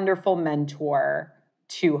he's a wonderful mentor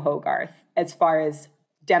to Hogarth as far as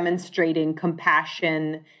demonstrating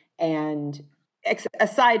compassion, and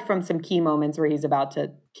aside from some key moments where he's about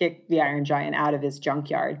to kick the Iron Giant out of his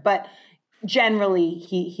junkyard, but generally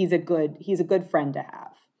he's a good friend to have.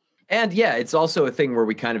 And yeah, it's also a thing where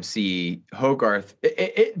we kind of see Hogarth.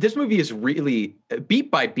 This movie is really, beat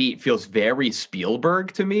by beat, feels very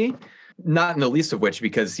Spielberg to me. Not in the least of which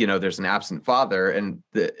because, there's an absent father and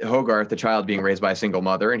Hogarth, the child being raised by a single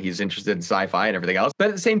mother, and he's interested in sci-fi and everything else. But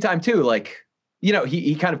at the same time, too, like,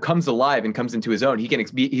 he kind of comes alive and comes into his own.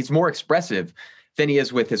 He's more expressive than he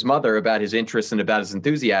is with his mother about his interests and about his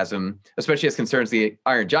enthusiasm, especially as concerns the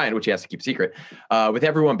Iron Giant, which he has to keep secret, with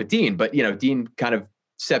everyone but Dean. But, Dean kind of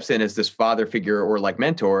steps in as this father figure or like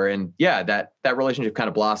mentor. And yeah, that relationship kind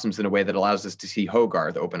of blossoms in a way that allows us to see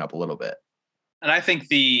Hogarth open up a little bit. And I think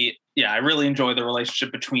I really enjoy the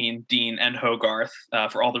relationship between Dean and Hogarth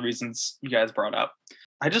for all the reasons you guys brought up.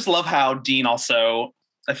 I just love how Dean also,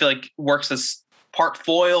 I feel like, works as part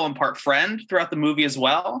foil and part friend throughout the movie as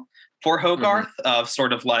well for Hogarth, of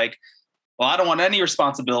sort of like, well, I don't want any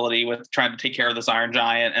responsibility with trying to take care of this Iron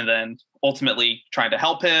Giant, and then ultimately trying to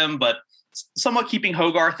help him, but somewhat keeping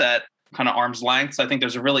Hogarth at kind of arm's length. So I think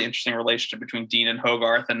there's a really interesting relationship between Dean and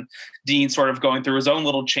Hogarth, and Dean sort of going through his own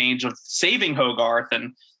little change of saving Hogarth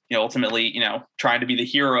and, ultimately, trying to be the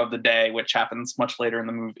hero of the day, which happens much later in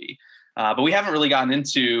the movie. But we haven't really gotten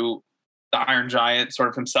into the Iron Giant sort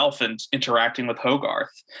of himself and interacting with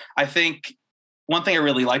Hogarth. I think one thing I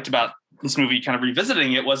really liked about this movie, kind of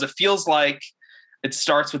revisiting it, was it feels like it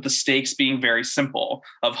starts with the stakes being very simple.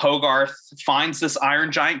 Of Hogarth finds this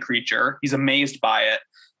Iron Giant creature. He's amazed by it.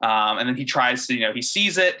 And then he tries to, he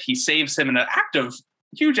sees it. He saves him in an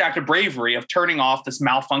huge act of bravery of turning off this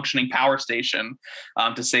malfunctioning power station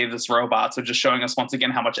to save this robot. So just showing us once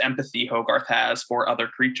again how much empathy Hogarth has for other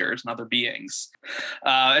creatures and other beings.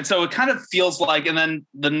 And so it kind of feels like, and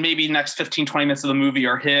then maybe next 15, 20 minutes of the movie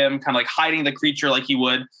are him kind of like hiding the creature like he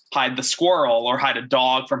would hide the squirrel or hide a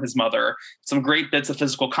dog from his mother. Some great bits of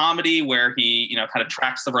physical comedy where he, kind of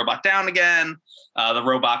tracks the robot down again. The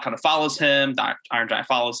robot kind of follows him. The Iron Giant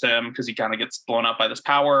follows him because he kind of gets blown up by this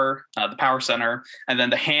the power center. And then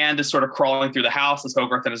the hand is sort of crawling through the house as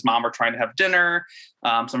Hogarth and his mom are trying to have dinner.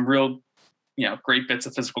 Some real, great bits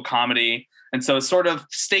of physical comedy. And so sort of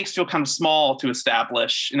stakes feel kind of small to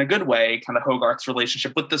establish in a good way, kind of Hogarth's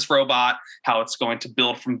relationship with this robot, how it's going to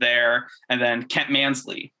build from there. And then Kent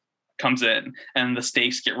Mansley comes in and the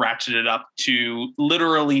stakes get ratcheted up to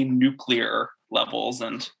literally nuclear levels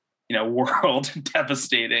and, world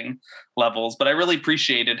devastating levels. But I really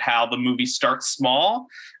appreciated how the movie starts small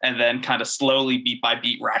and then kind of slowly, beat by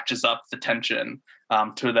beat, ratchets up the tension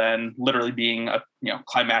to then literally being a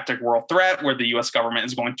climactic world threat where the U.S. government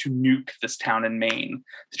is going to nuke this town in Maine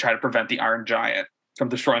to try to prevent the Iron Giant from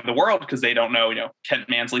destroying the world, because they don't know. Kent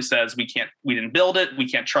Mansley says we didn't build it, we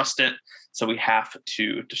can't trust it, so we have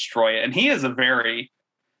to destroy it. And he is a very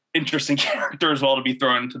interesting character as well to be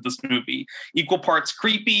thrown into this movie. Equal parts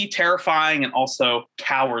creepy, terrifying, and also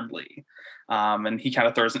cowardly. And he kind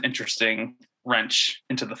of throws an interesting wrench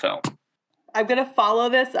into the film. I'm going to follow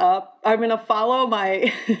this up. I'm going to follow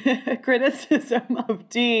my criticism of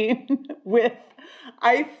Dean with,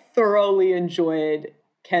 I thoroughly enjoyed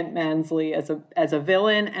Kent Mansley as a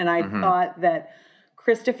villain, and I thought that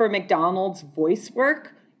Christopher McDonald's voice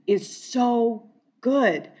work is so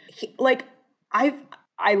good.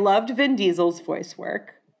 I loved Vin Diesel's voice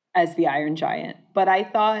work as the Iron Giant, but I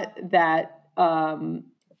thought that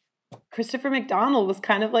Christopher McDonald was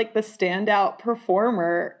kind of like the standout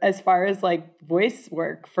performer as far as like voice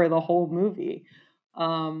work for the whole movie.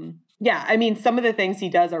 Yeah, I mean, some of the things he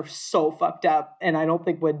does are so fucked up and I don't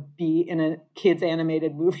think would be in a kid's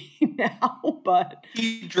animated movie now, but...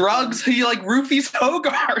 He roofies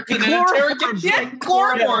Hogarth in an interrogation.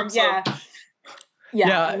 Chloroforms.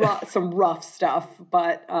 Yeah, some rough stuff,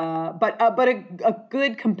 but a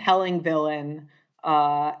good, compelling villain,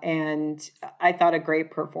 and I thought a great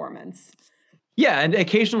performance. Yeah, and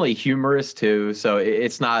occasionally humorous too. So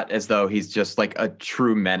it's not as though he's just like a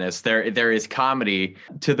true menace. There is comedy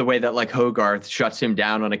to the way that like Hogarth shuts him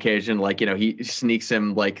down on occasion. Like, he sneaks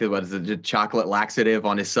him like, what is it, chocolate laxative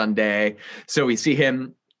on his sundae. So we see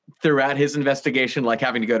him throughout his investigation, like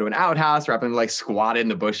having to go to an outhouse or having to like squat in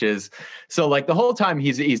the bushes. So like the whole time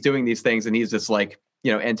he's doing these things, and he's this like,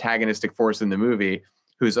 antagonistic force in the movie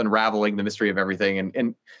who's unraveling the mystery of everything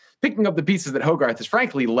and picking up the pieces that Hogarth has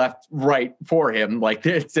frankly left right for him. Like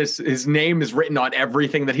his name is written on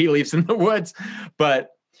everything that he leaves in the woods, but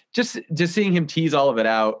just seeing him tease all of it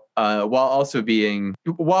out, while being,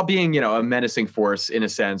 a menacing force in a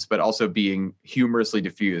sense, but also being humorously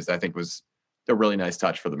diffused, I think was a really nice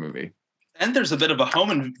touch for the movie. And there's a bit of a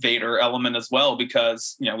home invader element as well,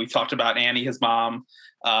 because, we've talked about Annie, his mom,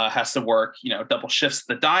 has to work, double shifts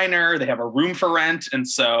at the diner. They have a room for rent. And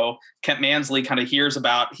so Kent Mansley kind of hears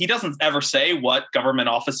about, he doesn't ever say what government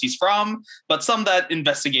office he's from, but some that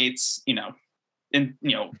investigates,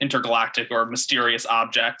 intergalactic or mysterious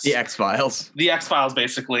objects. The X-Files. The X-Files,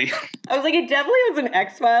 basically. I was like, it definitely was an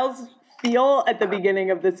X-Files feel at the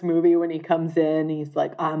beginning of this movie when he comes in. He's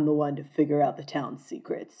like, I'm the one to figure out the town's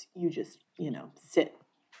secrets. You just,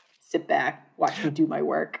 sit back, watch me do my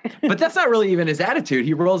work. But that's not really even his attitude.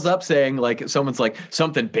 He rolls up saying, like, someone's like,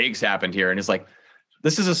 something big's happened here. And he's like,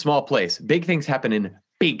 this is a small place. Big things happen in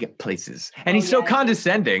big places. And he's so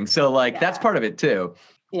condescending. So, that's part of it, too.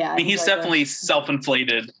 Yeah. I mean, he's definitely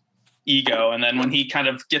self-inflated ego. And then when he kind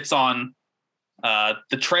of gets on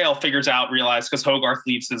the trail, realizes, because Hogarth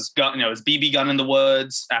leaves his gun, his BB gun in the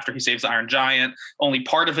woods after he saves the Iron Giant. Only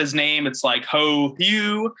part of his name, it's like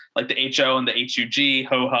Ho-Hug, like the H-O and the H-U-G,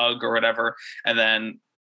 Ho-Hug or whatever. And then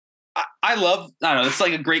I don't know, it's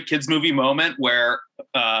like a great kids movie moment where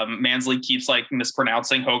Mansley keeps like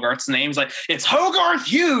mispronouncing Hogarth's name. He's like, it's Hogarth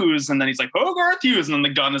Hughes. And then he's like, Hogarth Hughes. And then the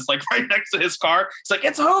gun is like right next to his car. It's like,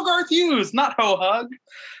 it's Hogarth Hughes, not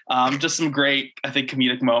Ho-Hug. Just some great, I think,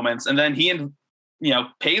 comedic moments. And then he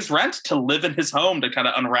pays rent to live in his home to kind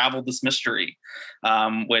of unravel this mystery,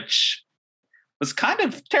 which was kind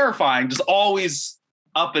of terrifying. Just always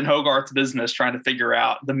up in Hogarth's business, trying to figure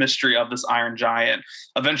out the mystery of this Iron Giant.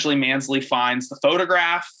 Eventually, Mansley finds the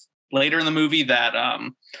photograph later in the movie that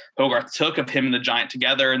Hogarth took of him and the giant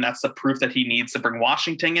together, and that's the proof that he needs to bring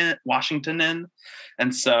Washington in.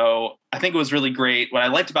 And so I think it was really great. What I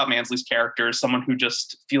liked about Mansley's character is someone who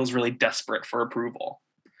just feels really desperate for approval.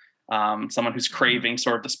 Someone who's craving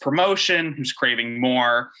sort of this promotion, who's craving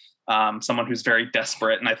more, someone who's very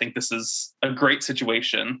desperate. And I think this is a great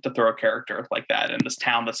situation to throw a character like that in this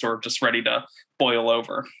town that's sort of just ready to boil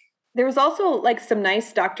over. There was also like some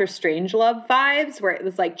nice Dr. Strangelove vibes where it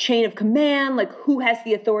was like chain of command, like who has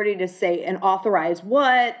the authority to say and authorize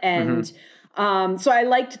what. And so I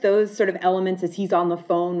liked those sort of elements as he's on the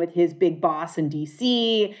phone with his big boss in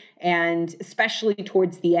DC, and especially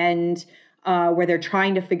towards the end, where they're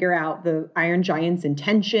trying to figure out the Iron Giant's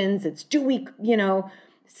intentions. It's, do we,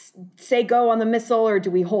 say go on the missile, or do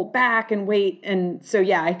we hold back and wait? And so,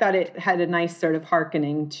 yeah, I thought it had a nice sort of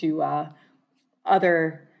hearkening to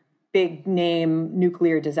other big name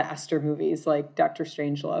nuclear disaster movies like Dr.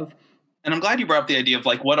 Strangelove. And I'm glad you brought up the idea of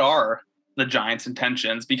like, what are the giant's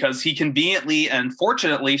intentions, because he conveniently and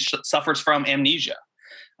fortunately suffers from amnesia.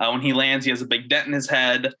 When he lands, he has a big dent in his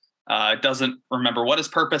head, doesn't remember what his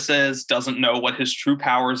purpose is, doesn't know what his true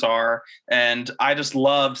powers are. And I just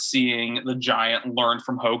loved seeing the giant learn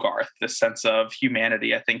from Hogarth, this sense of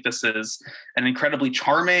humanity. I think this is an incredibly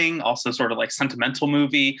charming, also sort of like sentimental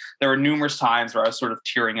movie. There were numerous times where I was sort of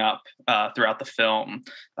tearing up throughout the film.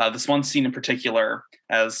 This one scene in particular,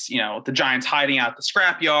 as the giant's hiding out the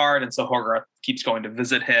scrapyard, and so Hogarth keeps going to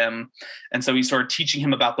visit him. And so he's sort of teaching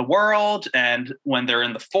him about the world. And when they're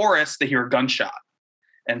in the forest, they hear a gunshot.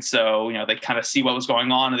 And so, they kind of see what was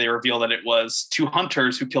going on, and they reveal that it was two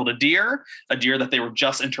hunters who killed a deer that they were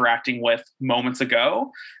just interacting with moments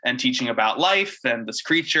ago, and teaching about life and this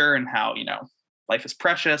creature and how, life is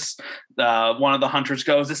precious. One of the hunters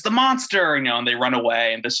goes, "It's the monster," and they run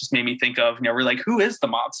away. And this just made me think of, we're like, who is the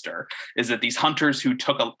monster? Is it these hunters who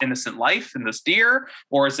took an innocent life in this deer?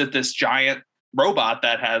 Or is it this giant robot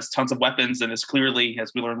that has tons of weapons and is clearly,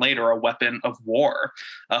 as we learn later, a weapon of war?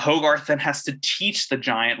 Hogarth then has to teach the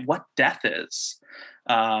giant what death is,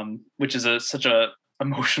 which is such a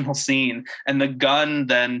emotional scene. And the gun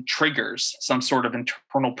then triggers some sort of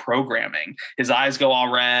internal programming. His eyes go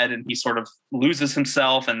all red and he sort of loses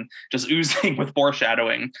himself and just oozing with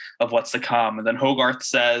foreshadowing of what's to come. And then Hogarth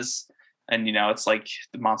says, and, it's like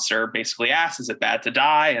the monster basically asks, is it bad to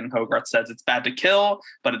die? And Hogarth says it's bad to kill,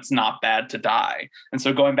 but it's not bad to die. And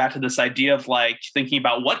so going back to this idea of like thinking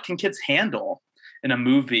about what can kids handle in a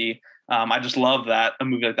movie, I just love that a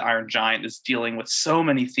movie like The Iron Giant is dealing with so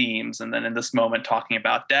many themes. And then in this moment, talking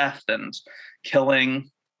about death and killing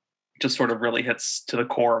just sort of really hits to the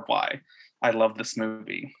core of why I love this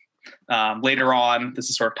movie. Later on, this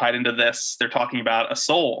is sort of tied into this. They're talking about a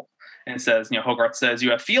soul. And it says, Hogarth says, you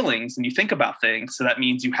have feelings and you think about things. So that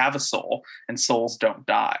means you have a soul, and souls don't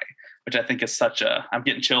die, which I think is I'm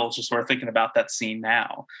getting chills just sort of thinking about that scene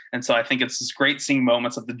now. And so I think it's this great seeing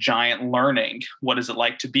moments of the giant learning, what is it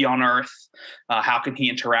like to be on Earth? How can he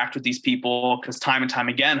interact with these people? Because time and time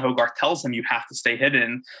again, Hogarth tells him you have to stay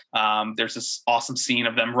hidden. There's this awesome scene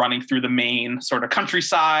of them running through the main sort of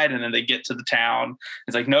countryside, and then they get to the town.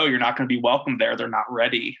 It's like, no, you're not going to be welcome there. They're not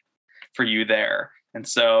ready for you there. And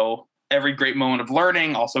so every great moment of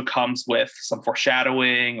learning also comes with some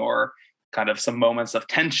foreshadowing or kind of some moments of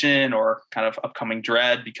tension or kind of upcoming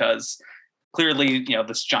dread, because clearly,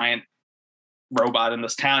 this giant robot in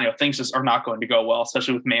this town, things just are not going to go well,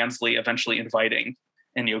 especially with Mansley eventually inviting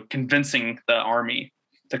and, convincing the army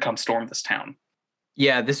to come storm this town.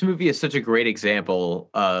 Yeah, this movie is such a great example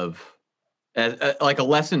of like a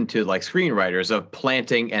lesson to like screenwriters of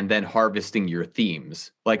planting and then harvesting your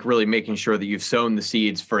themes, like really making sure that you've sown the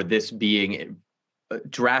seeds for this being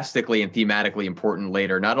drastically and thematically important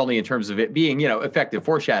later, not only in terms of it being, effective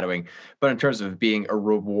foreshadowing, but in terms of being a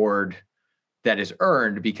reward that is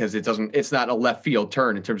earned, because it's not a left field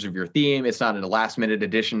turn in terms of your theme. It's not a last minute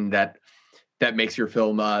addition that makes your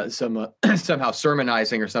film somehow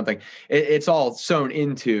sermonizing or something. It's all sewn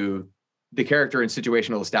into the character and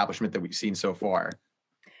situational establishment that we've seen so far.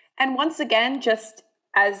 And once again, just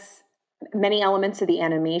as many elements of the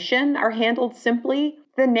animation are handled simply,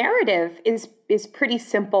 the narrative is pretty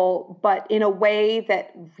simple, but in a way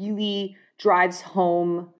that really drives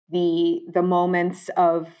home the moments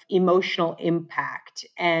of emotional impact,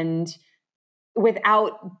 and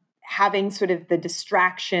without having sort of the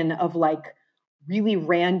distraction of like really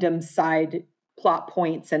random side plot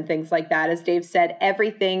points and things like that. As Dave said,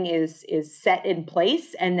 everything is set in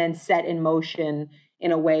place and then set in motion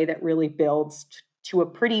in a way that really builds to a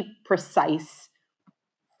pretty precise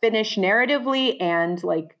finish narratively and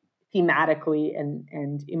like thematically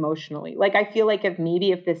and emotionally. Like, I feel like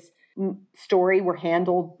if this story were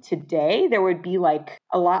handled today, there would be like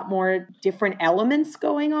a lot more different elements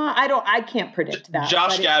going on. I can't predict that.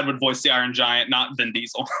 Josh Gad would voice the Iron Giant, not Vin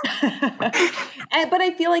Diesel. But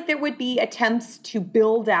I feel like there would be attempts to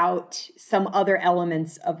build out some other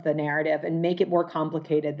elements of the narrative and make it more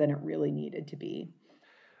complicated than it really needed to be.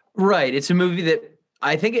 Right. It's a movie that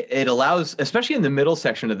I think it allows, especially in the middle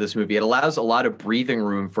section of this movie, it allows a lot of breathing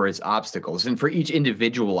room for its obstacles and for each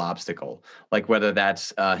individual obstacle, like whether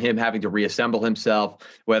that's him having to reassemble himself,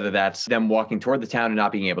 whether that's them walking toward the town and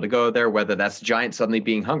not being able to go there, whether that's the giant suddenly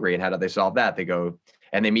being hungry and how do they solve that? They go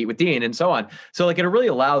and they meet with Dean and so on. So like it really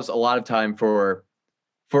allows a lot of time for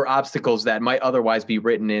obstacles that might otherwise be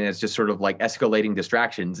written in as just sort of like escalating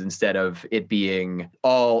distractions instead of it being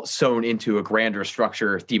all sewn into a grander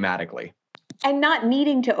structure thematically. And not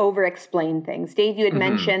needing to over-explain things. Dave, you had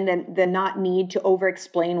mentioned the not need to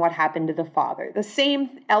over-explain what happened to the father. The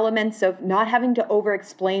same elements of not having to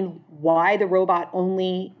over-explain why the robot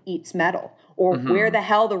only eats metal, or where the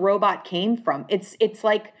hell the robot came from. It's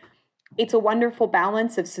like, it's a wonderful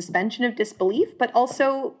balance of suspension of disbelief, but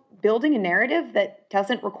also building a narrative that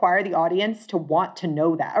doesn't require the audience to want to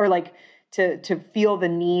know that, or like to feel the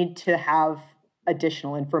need to have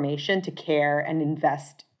additional information, to care and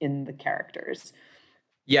invest in the characters.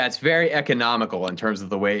 Yeah, it's very economical in terms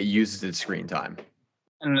of the way it uses its screen time.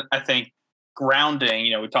 And I think grounding,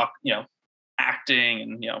 we talk, acting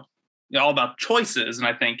and, all about choices. And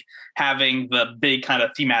I think having the big kind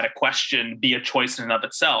of thematic question be a choice in and of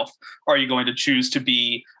itself. Are you going to choose to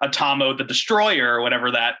be Atomo the Destroyer, or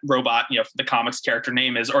whatever that robot, the comics character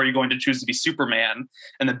name is, or are you going to choose to be Superman?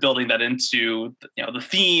 And then building that into, the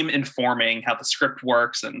theme, informing how the script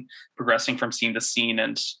works and progressing from scene to scene,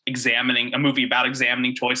 and examining a movie about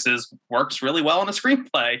examining choices works really well in a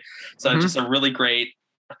screenplay. So it's just a really great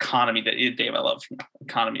economy Dave, I love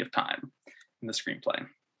economy of time in the screenplay.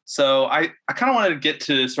 So I kind of wanted to get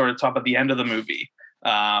to sort of talk about the end of the movie,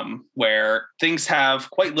 where things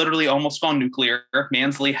have quite literally almost gone nuclear.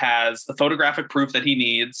 Mansley has the photographic proof that he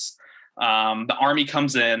needs. The army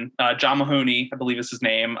comes in. John Mahoney, I believe is his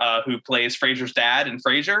name, who plays Frasier's dad in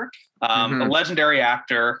Frasier, a legendary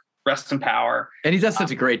actor, rest in power. And he does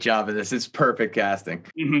such a great job of this. It's perfect casting.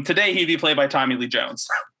 Today, he'd be played by Tommy Lee Jones.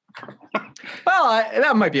 Well,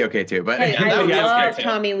 that might be okay too. But hey, I love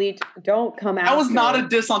Tommy Lee. Don't come out. That was not a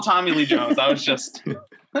diss on Tommy Lee Jones. I was just.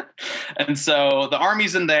 And so the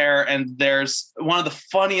army's in there, and there's one of the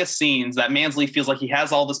funniest scenes that Mansley feels like he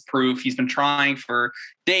has all this proof. He's been trying for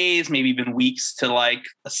days, maybe even weeks, to like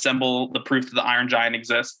assemble the proof that the Iron Giant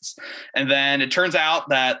exists. And then it turns out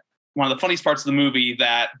that one of the funniest parts of the movie,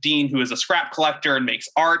 that Dean, who is a scrap collector and makes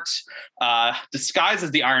art,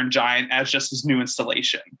 disguises the Iron Giant as just his new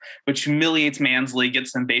installation, which humiliates Mansley,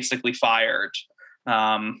 gets him basically fired.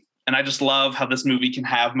 And I just love how this movie can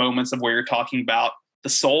have moments of where you're talking about the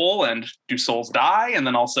soul and do souls die, and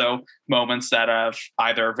then also moments that have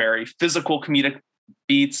either very physical comedic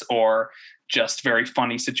beats or just very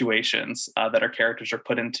funny situations that our characters are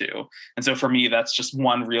put into. And so for me, that's just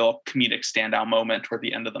one real comedic standout moment toward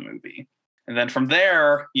the end of the movie. And then from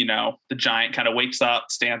there, the giant kind of wakes up,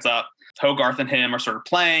 stands up. Hogarth and him are sort of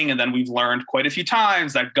playing. And then we've learned quite a few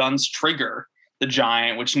times that guns trigger the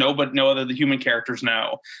giant, which no other the human characters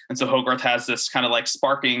know. And so Hogarth has this kind of like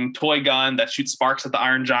sparking toy gun that shoots sparks at the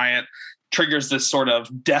Iron Giant, triggers this sort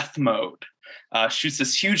of death mode. Shoots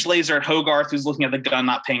this huge laser at Hogarth, who's looking at the gun,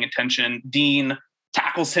 not paying attention. Dean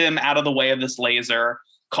tackles him out of the way of this laser,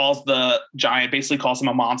 calls the giant, basically calls him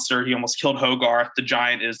a monster. He almost killed Hogarth. The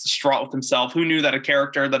giant is distraught with himself. Who knew that a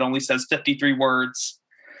character that only says 53 words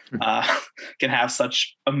can have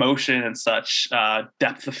such emotion and such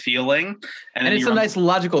depth of feeling? And it's a nice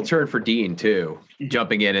logical turn for Dean, too,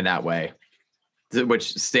 jumping in that way,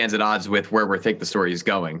 which stands at odds with where we think the story is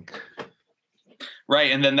going.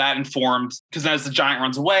 Right. And then that informed, because as the giant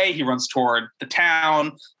runs away, he runs toward the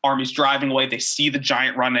town. Army's driving away. They see the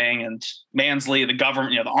giant running, and Mansley, the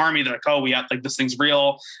government, the army, they're like, oh, we have this thing's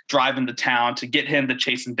real. Drive into town to get him, to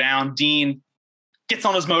chase him down. Dean gets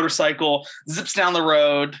on his motorcycle, zips down the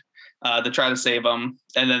road to try to save him.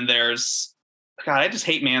 And then there's, God, I just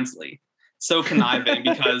hate Mansley. So conniving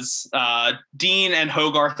because Dean and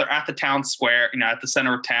Hogarth are at the town square, at the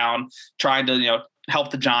center of town, trying to,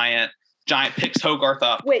 help the giant. Giant picks Hogarth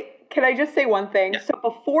up. Wait, can I just say one thing? Yeah. So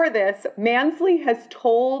before this, Mansley has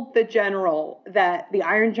told the general that the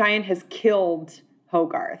Iron Giant has killed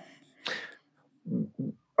Hogarth.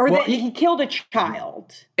 Or that he killed a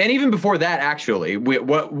child. And even before that, actually,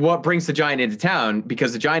 what brings the giant into town,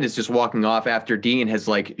 because the giant is just walking off after Dean has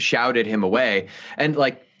shouted him away. And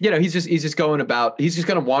he's just going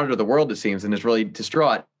to wander the world, it seems, and is really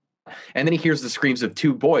distraught. And then he hears the screams of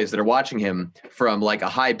two boys that are watching him from a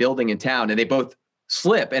high building in town, and they both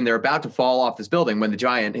slip and they're about to fall off this building when the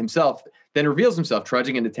giant himself then reveals himself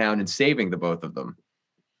trudging into town and saving the both of them.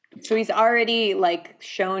 So he's already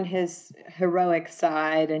shown his heroic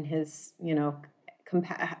side and his,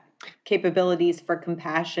 capabilities for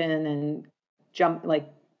compassion and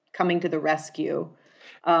coming to the rescue.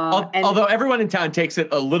 Although everyone in town takes it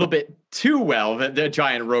a little bit too well that the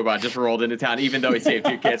giant robot just rolled into town, even though he saved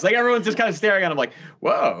two kids. Everyone's just kind of staring at him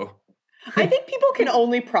whoa. I think people can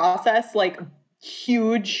only process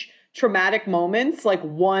huge traumatic moments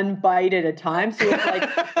one bite at a time. So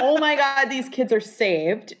it's oh my God, these kids are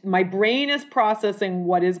saved. My brain is processing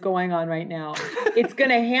what is going on right now. It's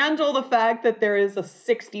going to handle the fact that there is a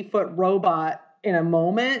 60-foot robot in a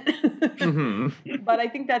moment. Mm-hmm. But I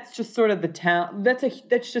think that's just sort of the town.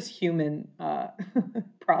 That's just human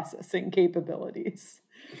processing capabilities.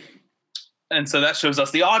 And so that shows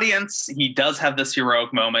us the audience. He does have this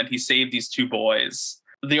heroic moment. He saved these two boys.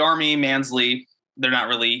 the army, Mansley, they're not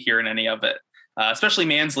really hearing any of it. Especially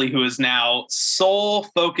Mansley, who is now sole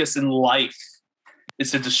focus in life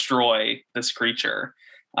is to destroy this creature.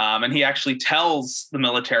 And he actually tells the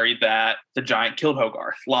military that the giant killed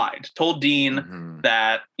Hogarth, lied, told Dean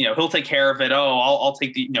that, he'll take care of it. Oh, I'll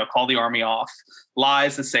take call the army off.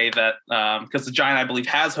 Lies to say that because the giant, I believe,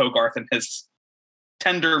 has Hogarth in his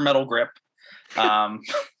tender metal grip. And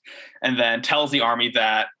then tells the army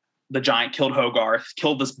that the giant killed Hogarth,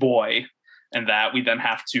 killed this boy, and that we then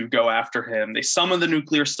have to go after him. They summon the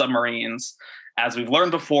nuclear submarines. As we've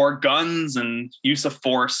learned before, guns and use of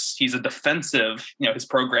force. He's a defensive, his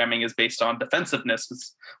programming is based on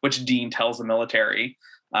defensiveness, which Dean tells the military.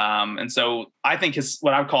 And so I think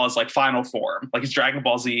what I would call his like final form, like his Dragon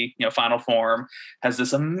Ball Z, final form has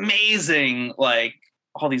this amazing, like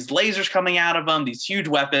all these lasers coming out of him, these huge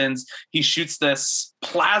weapons. He shoots this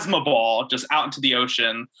plasma ball just out into the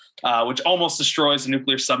ocean, which almost destroys the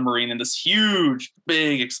nuclear submarine in this huge,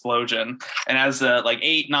 big explosion. And as a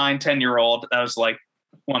 8, 9, 10-year-old, that was like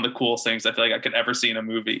one of the coolest things I feel like I could ever see in a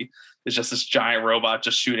movie. It's just this giant robot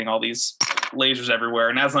just shooting all these lasers everywhere.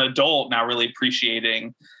 And as an adult, now really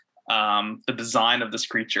appreciating the design of this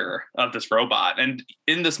creature, of this robot. And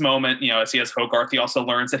in this moment, as he has Hogarth, he also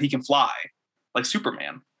learns that he can fly like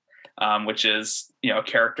Superman, which is, a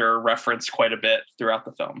character referenced quite a bit throughout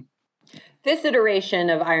the film. This iteration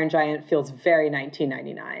of Iron Giant feels very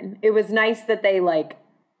 1999. It was nice that they like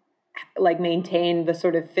maintained the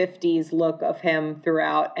sort of 50s look of him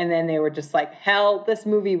throughout. And then they were just like, hell, this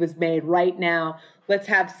movie was made right now. Let's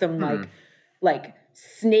have some like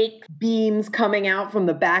snake beams coming out from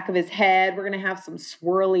the back of his head. We're going to have some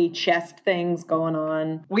swirly chest things going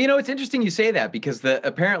on. Well, it's interesting you say that because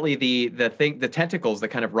apparently the tentacles that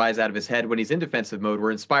kind of rise out of his head when he's in defensive mode were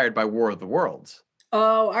inspired by War of the Worlds.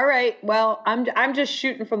 Oh, all right. Well, I'm just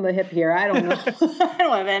shooting from the hip here. I don't know. I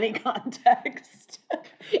don't have any context.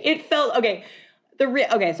 It felt okay.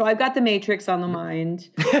 So I've got the Matrix on the mind,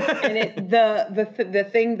 and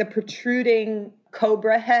the protruding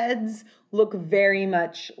cobra heads look very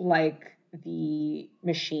much like the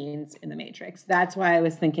machines in the Matrix. That's why I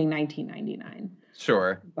was thinking 1999.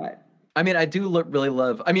 Sure, but I mean, I do really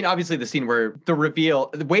love. I mean, obviously, the scene where the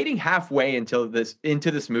reveal, waiting halfway into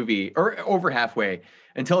this movie, or over halfway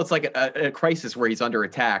until it's like a crisis where he's under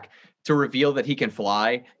attack, to reveal that he can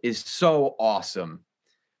fly is so awesome.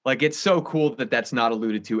 Like, it's so cool that that's not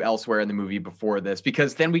alluded to elsewhere in the movie before this,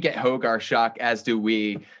 because then we get Hogarth shock, as do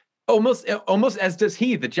we, almost as does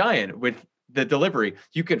he, the giant, with the delivery.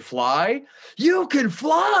 You can fly,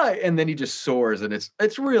 and then he just soars, and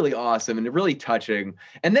it's really awesome and really touching.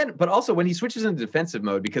 And then, but also when he switches into defensive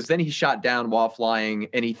mode, because then he's shot down while flying,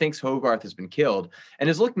 and he thinks Hogarth has been killed, and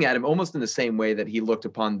is looking at him almost in the same way that he looked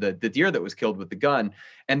upon the deer that was killed with the gun,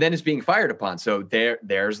 and then is being fired upon. So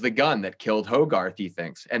there's the gun that killed Hogarth, he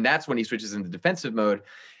thinks, and that's when he switches into defensive mode.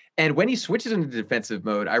 And when he switches into defensive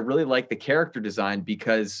mode, I really like the character design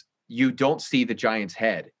because you don't see the giant's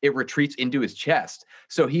head. It retreats into his chest.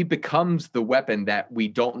 So he becomes the weapon that we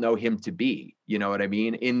don't know him to be. You know what I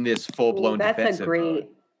mean? In this full-blown defensive mode.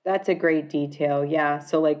 That's a great detail. Yeah.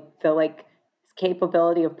 So the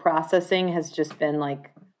capability of processing has just been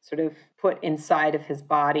like sort of put inside of his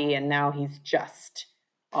body, and now he's just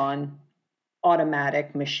on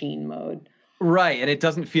automatic machine mode. Right. And it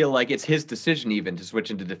doesn't feel like it's his decision even to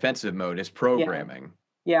switch into defensive mode. It's programming.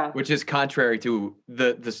 Yeah. Which is contrary to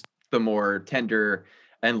the more tender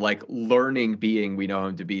and like learning being we know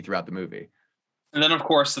him to be throughout the movie. And then, of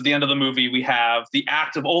course, at the end of the movie, we have the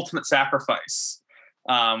act of ultimate sacrifice,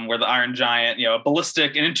 where the Iron Giant, an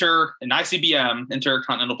ICBM,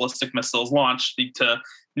 intercontinental ballistic missiles, launched to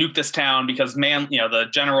nuke this town because, the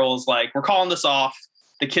general's like, we're calling this off.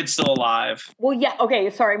 The kid's still alive. Well, yeah. Okay.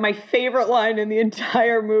 Sorry. My favorite line in the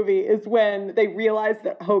entire movie is when they realize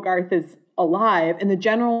that Hogarth is alive, and the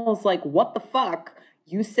general's like, what the fuck?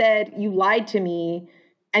 You said you lied to me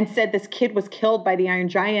and said this kid was killed by the Iron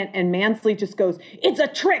Giant, and Mansley just goes, it's a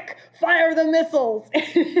trick, fire the missiles.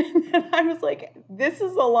 And I was like, this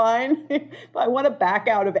is a line if I want to back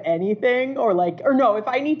out of anything, or no, if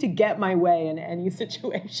I need to get my way in any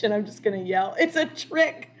situation, I'm just gonna yell, it's a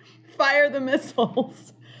trick, fire the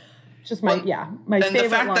missisphones. Just my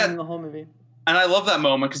favorite line in the whole movie. And I love that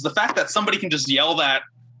moment because the fact that somebody can just yell that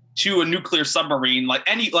to a nuclear submarine, like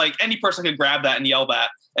any person could grab that and yell that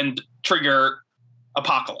and trigger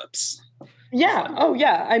apocalypse. Yeah. Oh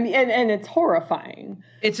yeah. I mean, and it's horrifying.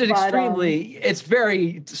 It's it's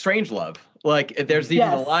very Strangelove. Like, there's even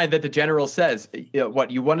a line that the general says,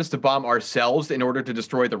 what, you want us to bomb ourselves in order to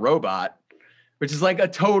destroy the robot, which is like a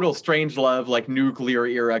total Strangelove, like nuclear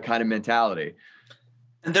era kind of mentality.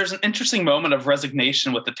 And there's an interesting moment of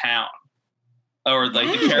resignation with the town, or like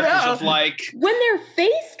the characters of like when they're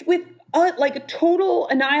faced with like a total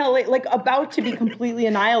annihilate, like about to be completely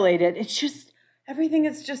annihilated. It's just everything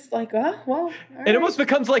is just like, well. It almost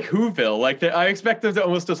becomes like Whoville. Like I expect them to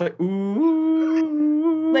almost just like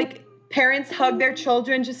ooh, like parents hug their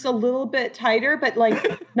children just a little bit tighter, but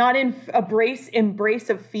like not in embrace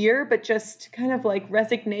of fear, but just kind of like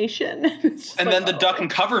resignation. And then the duck and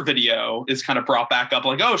cover video is kind of brought back up,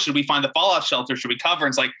 like, oh, should we find the fallout shelter? Should we cover?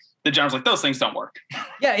 And it's like the general's like, those things don't work.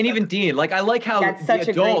 Yeah, and even Dean, like I like how the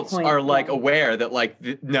adults are like aware that like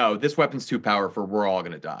no, this weapon's too powerful. We're all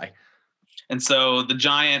gonna die. And so the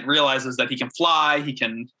giant realizes that he can fly. He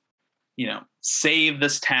can, save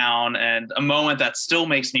this town. And a moment that still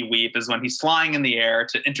makes me weep is when he's flying in the air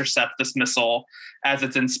to intercept this missile as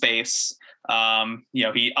it's in space.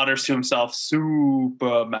 He utters to himself,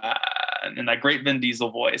 Superman, in that great Vin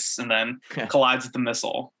Diesel voice, and then collides with the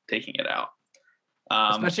missile, taking it out.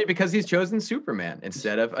 Especially because he's chosen Superman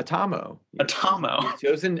instead of Atomo. Atomo. He's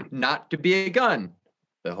chosen not to be a gun.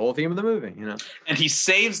 The whole theme of the movie, And he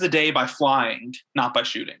saves the day by flying, not by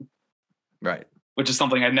shooting. Right. Which is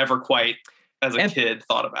something I never quite, as a kid,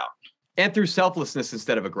 thought about. And through selflessness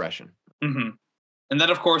instead of aggression. Mm-hmm. And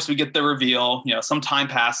then, of course, we get the reveal. Some time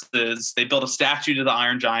passes. They build a statue to the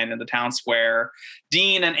Iron Giant in the town square.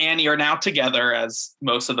 Dean and Annie are now together, as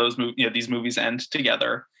most of those these movies end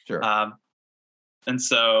together. Sure. And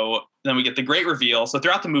so then we get the great reveal. So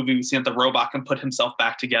throughout the movie, we see that the robot can put himself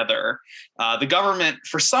back together. The government,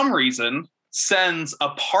 for some reason, sends a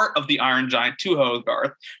part of the Iron Giant to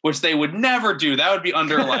Hogarth, which they would never do. That would be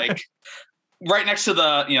under like right next to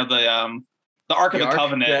the Ark of the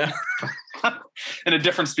Covenant. Yeah. In a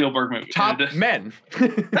different Spielberg movie. Top men.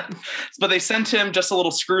 But they sent him just a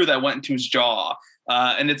little screw that went into his jaw.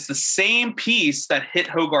 And it's the same piece that hit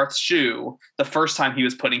Hogarth's shoe the first time he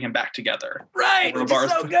was putting him back together. Right. Which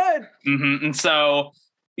is so good. Mm-hmm. And so,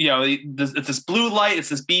 it's this blue light, it's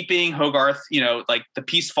this beeping. Hogarth, like the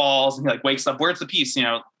piece falls and he like wakes up. Where's the piece?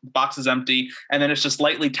 The box is empty. And then it's just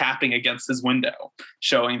lightly tapping against his window,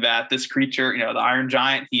 showing that this creature, the Iron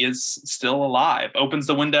Giant, he is still alive. Opens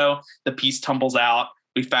the window, the piece tumbles out.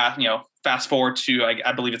 We fast forward to,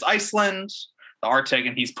 I believe it's Iceland, the Arctic,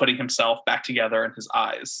 and he's putting himself back together and his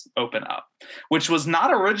eyes open up, which was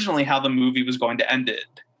not originally how the movie was going to end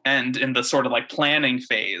in the sort of like planning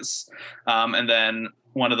phase. And then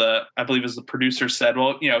one of the, I believe it was the producers said,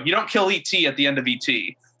 well, you don't kill E.T. at the end of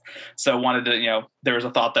E.T. So wanted to, there was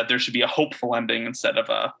a thought that there should be a hopeful ending instead of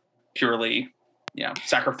a purely,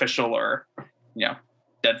 sacrificial or,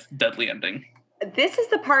 deadly ending. This is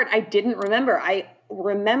the part I didn't remember. I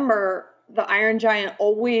remember the Iron Giant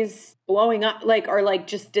always blowing up, or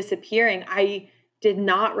just disappearing. I did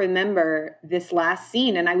not remember this last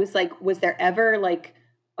scene. And I was like, was there ever like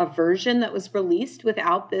a version that was released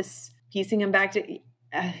without this piecing him back to...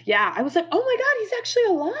 I was like, oh my God, he's actually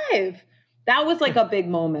alive. That was like a big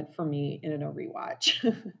moment for me in a rewatch.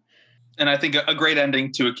 And I think a great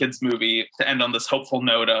ending to a kid's movie to end on this hopeful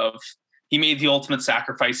note of he made the ultimate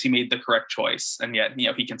sacrifice. He made the correct choice. And yet,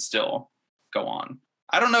 he can still go on.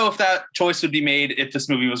 I don't know if that choice would be made if this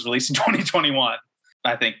movie was released in 2021.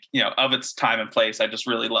 I think, of its time and place, I just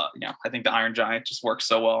really love, I think the Iron Giant just works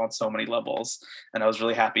so well on so many levels. And I was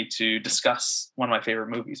really happy to discuss one of my favorite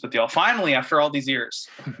movies with y'all. Finally, after all these years,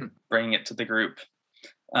 bringing it to the group.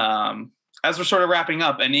 As we're sort of wrapping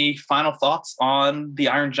up, any final thoughts on the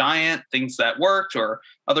Iron Giant, things that worked or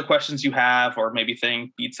other questions you have, or maybe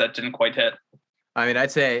beats that didn't quite hit? I mean, I'd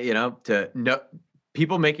say,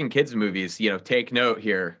 people making kids movies, take note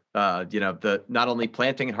here, the not only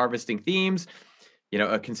planting and harvesting themes,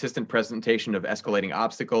 a consistent presentation of escalating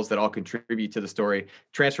obstacles that all contribute to the story,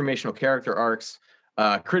 transformational character arcs,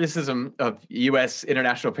 criticism of U.S.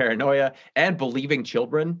 international paranoia, and believing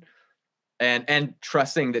children, and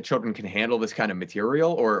trusting that children can handle this kind of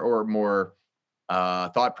material or more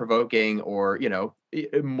thought-provoking or,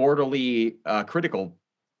 mortally critical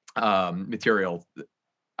material.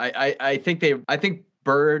 I think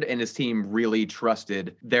Bird and his team really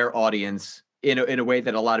trusted their audience in a way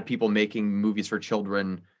that a lot of people making movies for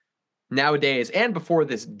children nowadays and before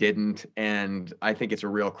this didn't. And I think it's a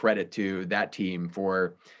real credit to that team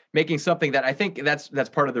for making something that I think that's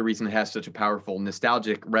part of the reason it has such a powerful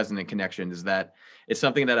nostalgic resonant connection, is that it's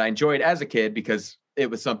something that I enjoyed as a kid because it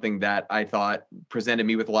was something that I thought presented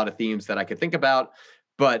me with a lot of themes that I could think about,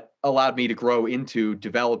 but allowed me to grow into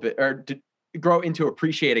grow into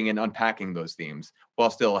appreciating and unpacking those themes while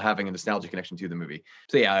still having a nostalgic connection to the movie.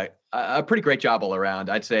 So yeah, a pretty great job all around.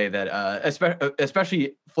 I'd say that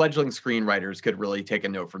especially fledgling screenwriters could really take a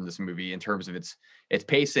note from this movie in terms of its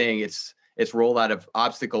pacing, its its rollout of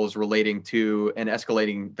obstacles relating to and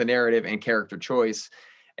escalating the narrative and character choice,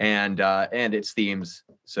 and its themes.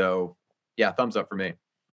 So yeah, thumbs up for me.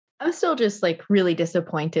 I was still just like really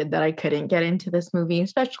disappointed that I couldn't get into this movie,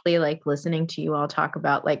 especially like listening to you all talk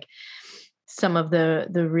about like some of the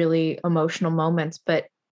really emotional moments. But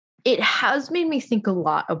it has made me think a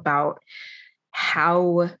lot about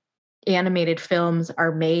how animated films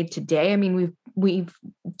are made today. I mean, we've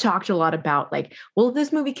talked a lot about like, well, if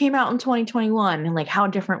this movie came out in 2021 and like how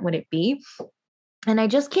different would it be? And I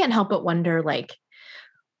just can't help but wonder like,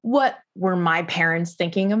 what were my parents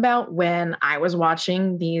thinking about when I was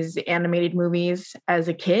watching these animated movies as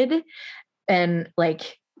a kid? And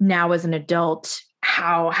like now as an adult,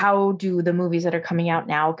 how do the movies that are coming out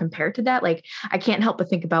now compare to that? Like I can't help but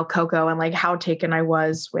think about Coco and like how taken I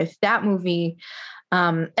was with that movie.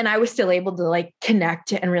 And I was still able to like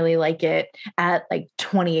connect and really like it at like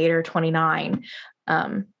 28 or 29,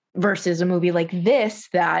 versus a movie like this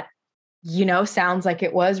that, you know, sounds like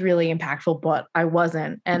it was really impactful, but I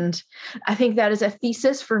wasn't. And I think that is a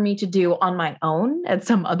thesis for me to do on my own at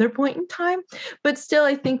some other point in time. But still,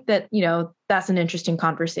 I think that, you know, that's an interesting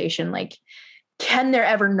conversation. Like, can there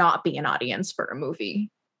ever not be an audience for a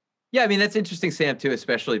movie? Yeah, I mean, that's interesting, Sam, too,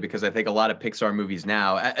 especially because I think a lot of Pixar movies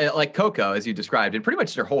now, like Coco, as you described, and pretty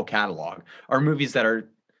much their whole catalog, are movies that are,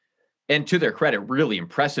 and to their credit, really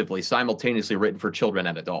impressively simultaneously written for children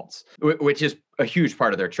and adults, which is a huge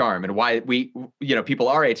part of their charm and why we, you know, people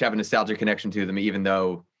our age have a nostalgic connection to them, even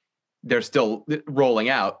though they're still rolling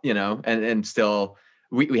out, you know, and still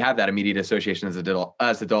we have that immediate association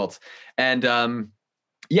as adults. And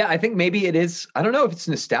yeah, I think maybe it is, I don't know if it's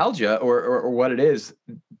nostalgia or what it is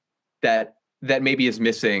that maybe is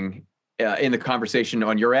missing in the conversation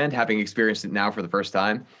on your end, having experienced it now for the first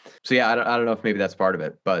time. So yeah, I don't know if maybe that's part of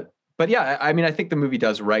it, but yeah, I mean, I think the movie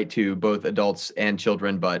does right to both adults and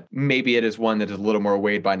children, but maybe it is one that is a little more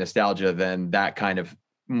weighed by nostalgia than that kind of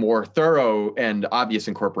more thorough and obvious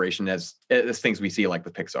incorporation as things we see like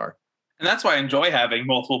with Pixar. And that's why I enjoy having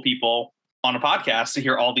multiple people on a podcast to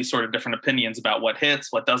hear all these sort of different opinions about what hits,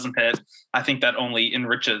 what doesn't hit. I think that only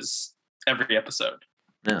enriches every episode.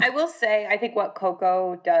 Yeah. I will say, I think what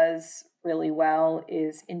Coco does really well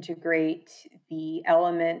is integrate the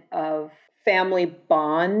element of family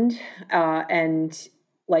bond and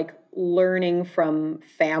like learning from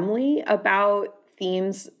family about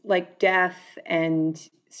themes like death and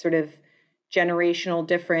sort of generational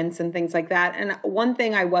difference and things like that. And one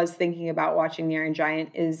thing I was thinking about watching The Iron Giant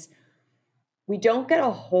is we don't get a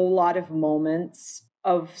whole lot of moments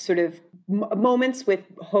of sort of moments with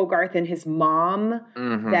Hogarth and his mom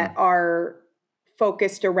that are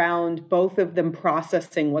focused around both of them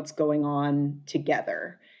processing what's going on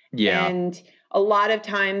together. Yeah. And a lot of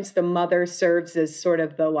times the mother serves as sort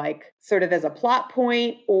of as a plot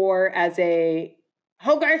point or as a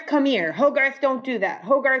Hogarth, come here. Hogarth, don't do that.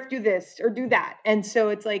 Hogarth, do this or do that. And so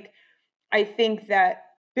it's like, I think that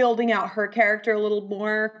building out her character a little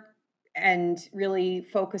more and really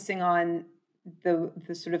focusing on the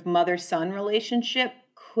sort of mother-son relationship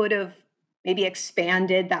could have maybe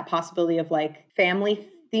expanded that possibility of like family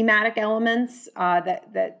thematic elements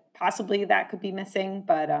that possibly that could be missing.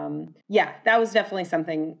 But yeah, that was definitely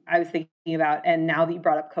something I was thinking about. And now that you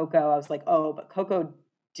brought up Coco, I was like, oh, but Coco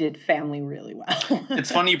did family really well.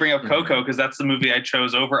 It's funny you bring up Coco because that's the movie I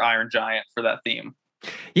chose over Iron Giant for that theme.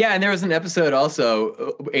 Yeah, and there was an episode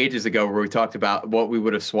also ages ago where we talked about what we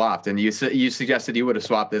would have swapped, and you suggested you would have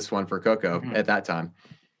swapped this one for Coco at that time.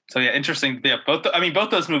 So yeah, interesting. Yeah, both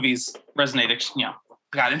those movies resonated. You know,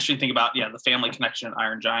 got interesting thing about the family connection in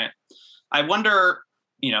Iron Giant. I wonder,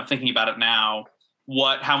 you know, thinking about it now,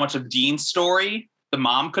 how much of Dean's story the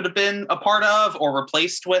mom could have been a part of or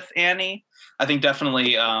replaced with Annie. I think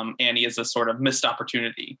definitely Annie is a sort of missed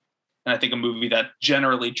opportunity. And I think a movie that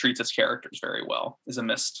generally treats its characters very well is a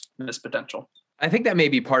missed potential. I think that may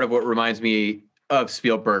be part of what reminds me of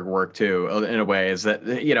Spielberg work too, in a way, is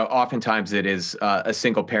that, you know, oftentimes it is a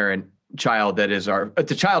single parent child that is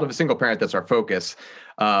the child of a single parent that's our focus,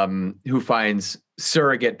 who finds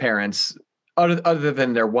surrogate parents other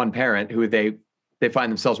than their one parent who they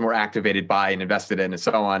find themselves more activated by and invested in and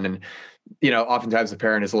so on. And, you know, oftentimes the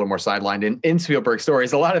parent is a little more sidelined in Spielberg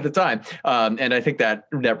stories a lot of the time. And I think that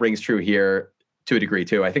rings true here to a degree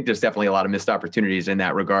too. I think there's definitely a lot of missed opportunities in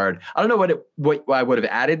that regard. I don't know what I would have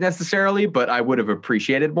added necessarily, but I would have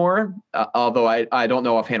appreciated more, although I don't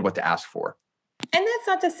know offhand what to ask for. And that's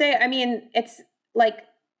not to say, I mean, it's like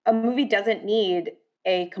a movie doesn't need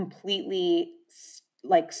a completely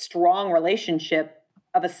like strong relationship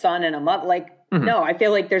of a son and a mother. Like, no, I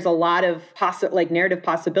feel like there's a lot of narrative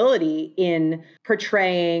possibility in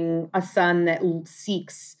portraying a son that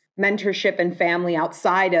seeks mentorship and family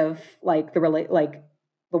outside of like the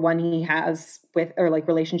one he has with, or like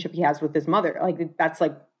relationship he has with his mother. Like that's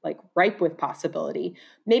like ripe with possibility.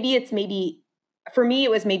 Maybe for me,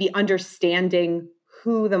 it was maybe understanding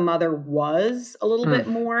who the mother was a little bit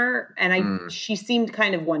more. And she seemed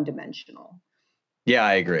kind of one-dimensional. Yeah,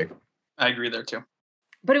 I agree. I agree there too.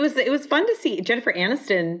 But it was fun to see Jennifer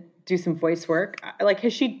Aniston do some voice work. Like,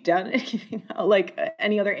 has she done anything like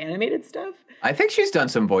any other animated stuff? I think she's done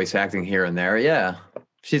some voice acting here and there. Yeah,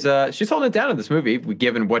 she's holding it down in this movie,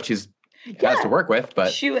 given what she's has to work with.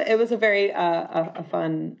 But it was a very a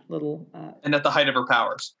fun little and at the height of her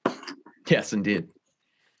powers. Yes, indeed.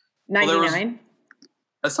 99.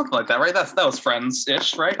 Something like that, right? That was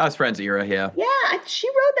Friends-ish, right? That was Friends era, yeah. Yeah, she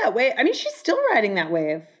rode that wave. I mean, she's still riding that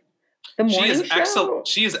wave. The morning show.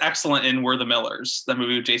 She is excellent in We're the Millers, that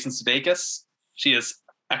movie with Jason Sudeikis. She is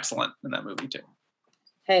excellent in that movie too.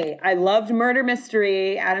 Hey, I loved Murder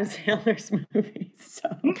Mystery, Adam Sandler's movie, so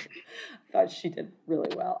I thought she did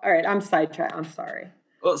really well. All right, I'm sidetracked. I'm sorry.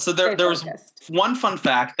 Well, so there was one fun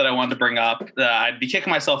fact that I wanted to bring up. I'd be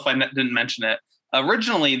kicking myself if I didn't mention it.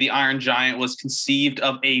 Originally, The Iron Giant was conceived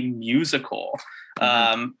of a musical.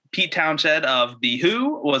 Pete Townshend of The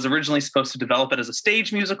Who was originally supposed to develop it as a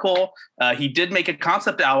stage musical. He did make a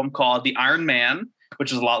concept album called The Iron Man,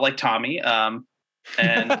 which is a lot like Tommy.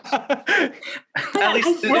 And at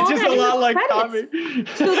least it's just a lot like Tommy.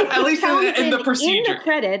 So at least in the procedure. In the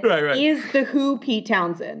credits is The Who Pete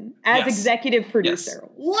Townshend as executive producer.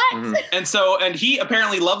 Yes. What? And he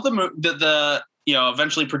apparently loved the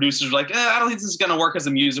eventually producers were like, I don't think this is going to work as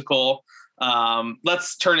a musical.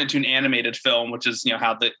 Let's turn it to an animated film, which is,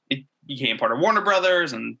 how it became part of Warner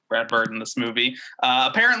Brothers and Brad Bird in this movie.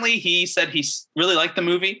 Apparently he said he really liked the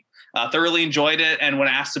movie, thoroughly enjoyed it. And when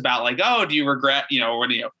asked about like, oh, do you regret,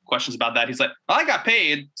 questions about that, he's like, well, I got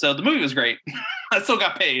paid. So the movie was great. I still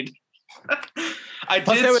got paid.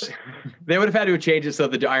 They would have had to change it so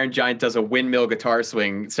the Iron Giant does a windmill guitar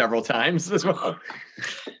swing several times as well.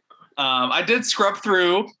 I did scrub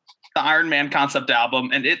through the Iron Man concept album,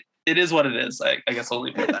 and it is what it is. I guess I'll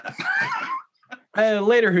leave it at that.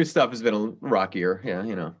 Later Who stuff has been rockier.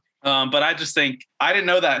 Yeah, But I just think I didn't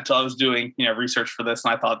know that until I was doing, research for this.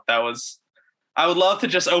 And I thought I would love to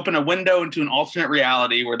just open a window into an alternate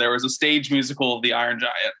reality where there was a stage musical of the Iron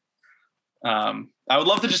Giant. I would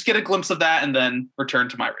love to just get a glimpse of that and then return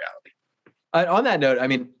to my reality. On that note, I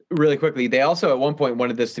mean, really quickly, they also at one point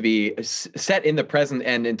wanted this to be set in the present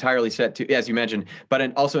and entirely set to, as you mentioned,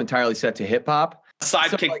 but also entirely set to hip hop.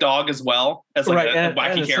 Sidekick dog as well as a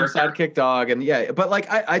wacky character. Sidekick dog, and but like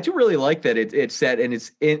I do really like that it's set, and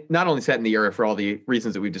it's not only set in the era for all the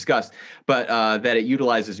reasons that we've discussed, but that it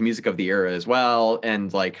utilizes music of the era as well,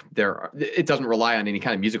 and like it doesn't rely on any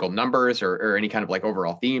kind of musical numbers or any kind of like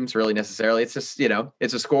overall themes really necessarily. It's just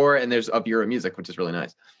it's a score and there's of era music, which is really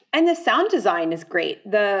nice. And the sound design is great.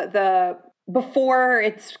 The before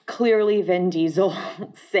it's clearly Vin Diesel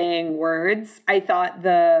saying words, I thought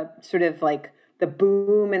the sort of like the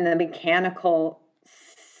boom and the mechanical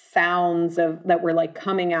sounds that were like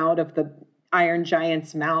coming out of the Iron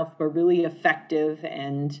Giant's mouth were really effective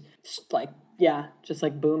and just like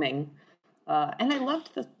booming. And I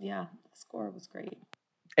loved the score was great.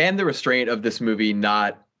 And the restraint of this movie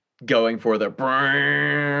not going for the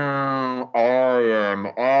I am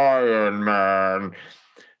Iron Man.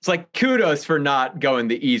 It's like kudos for not going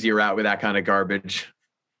the easy route with that kind of garbage.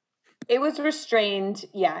 It was restrained.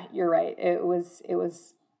 Yeah, you're right. It was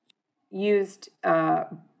used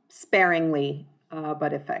sparingly,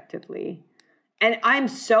 but effectively. And I'm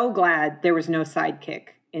so glad there was no sidekick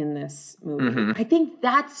in this movie. Mm-hmm. I think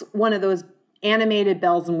that's one of those animated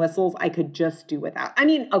bells and whistles I could just do without. I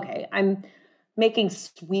mean, okay, I'm making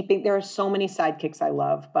sweeping. There are so many sidekicks I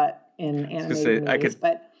love, but in animated movies,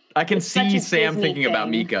 I can see Sam Disney thinking about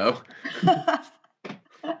Miko.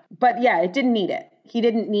 But yeah, it didn't need it. He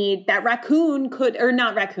didn't need that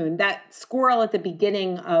that squirrel at the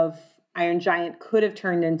beginning of Iron Giant could have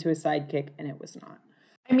turned into a sidekick, and it was not.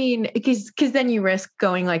 I mean, because then you risk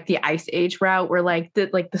going like the Ice Age route, where like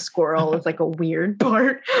the squirrel is like a weird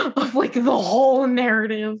part of like the whole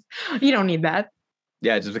narrative. You don't need that.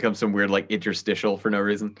 Yeah, it just becomes some weird like interstitial for no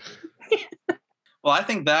reason. Well, I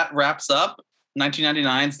think that wraps up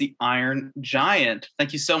 1999's The Iron Giant.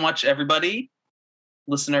 Thank you so much, everybody,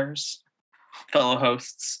 listeners, fellow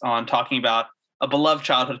hosts, on talking about a beloved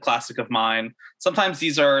childhood classic of mine. Sometimes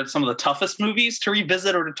these are some of the toughest movies to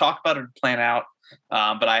revisit or to talk about or to plan out.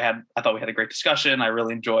 But I thought we had a great discussion. I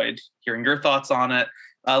really enjoyed hearing your thoughts on it.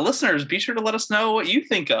 Listeners, be sure to let us know what you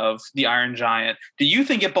think of The Iron Giant. Do you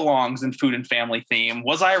think it belongs in Food and Family theme?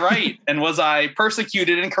 Was I right? And was I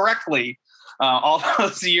persecuted incorrectly? all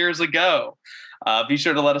those years ago. Be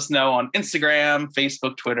sure to let us know on Instagram,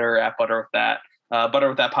 Facebook, Twitter at Butter With That.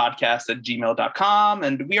 Butterwiththatpodcast at gmail.com.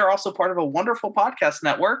 And we are also part of a wonderful podcast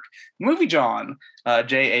network, Movie Jawn,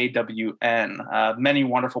 JAWN. Many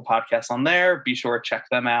wonderful podcasts on there. Be sure to check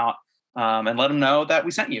them out and let them know that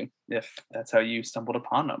we sent you, if that's how you stumbled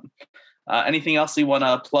upon them. Anything else you want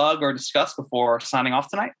to plug or discuss before signing off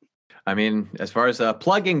tonight? I mean, as far as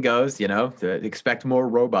plugging goes, expect more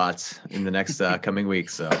robots in the next coming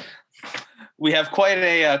weeks. So. We have quite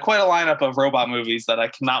a lineup of robot movies that I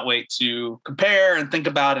cannot wait to compare and think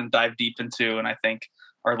about and dive deep into, and I think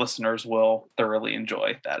our listeners will thoroughly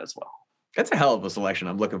enjoy that as well. That's a hell of a selection.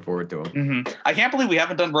 I'm looking forward to them. Mm-hmm. I can't believe we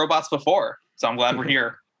haven't done robots before, so I'm glad we're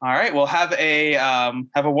here. All right, well, have a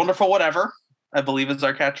wonderful whatever, I believe is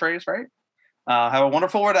our catchphrase, right? Have a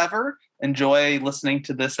wonderful whatever. Enjoy listening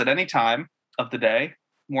to this at any time of the day,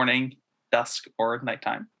 morning, dusk, or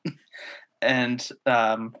nighttime, and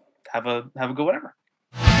have a good whatever.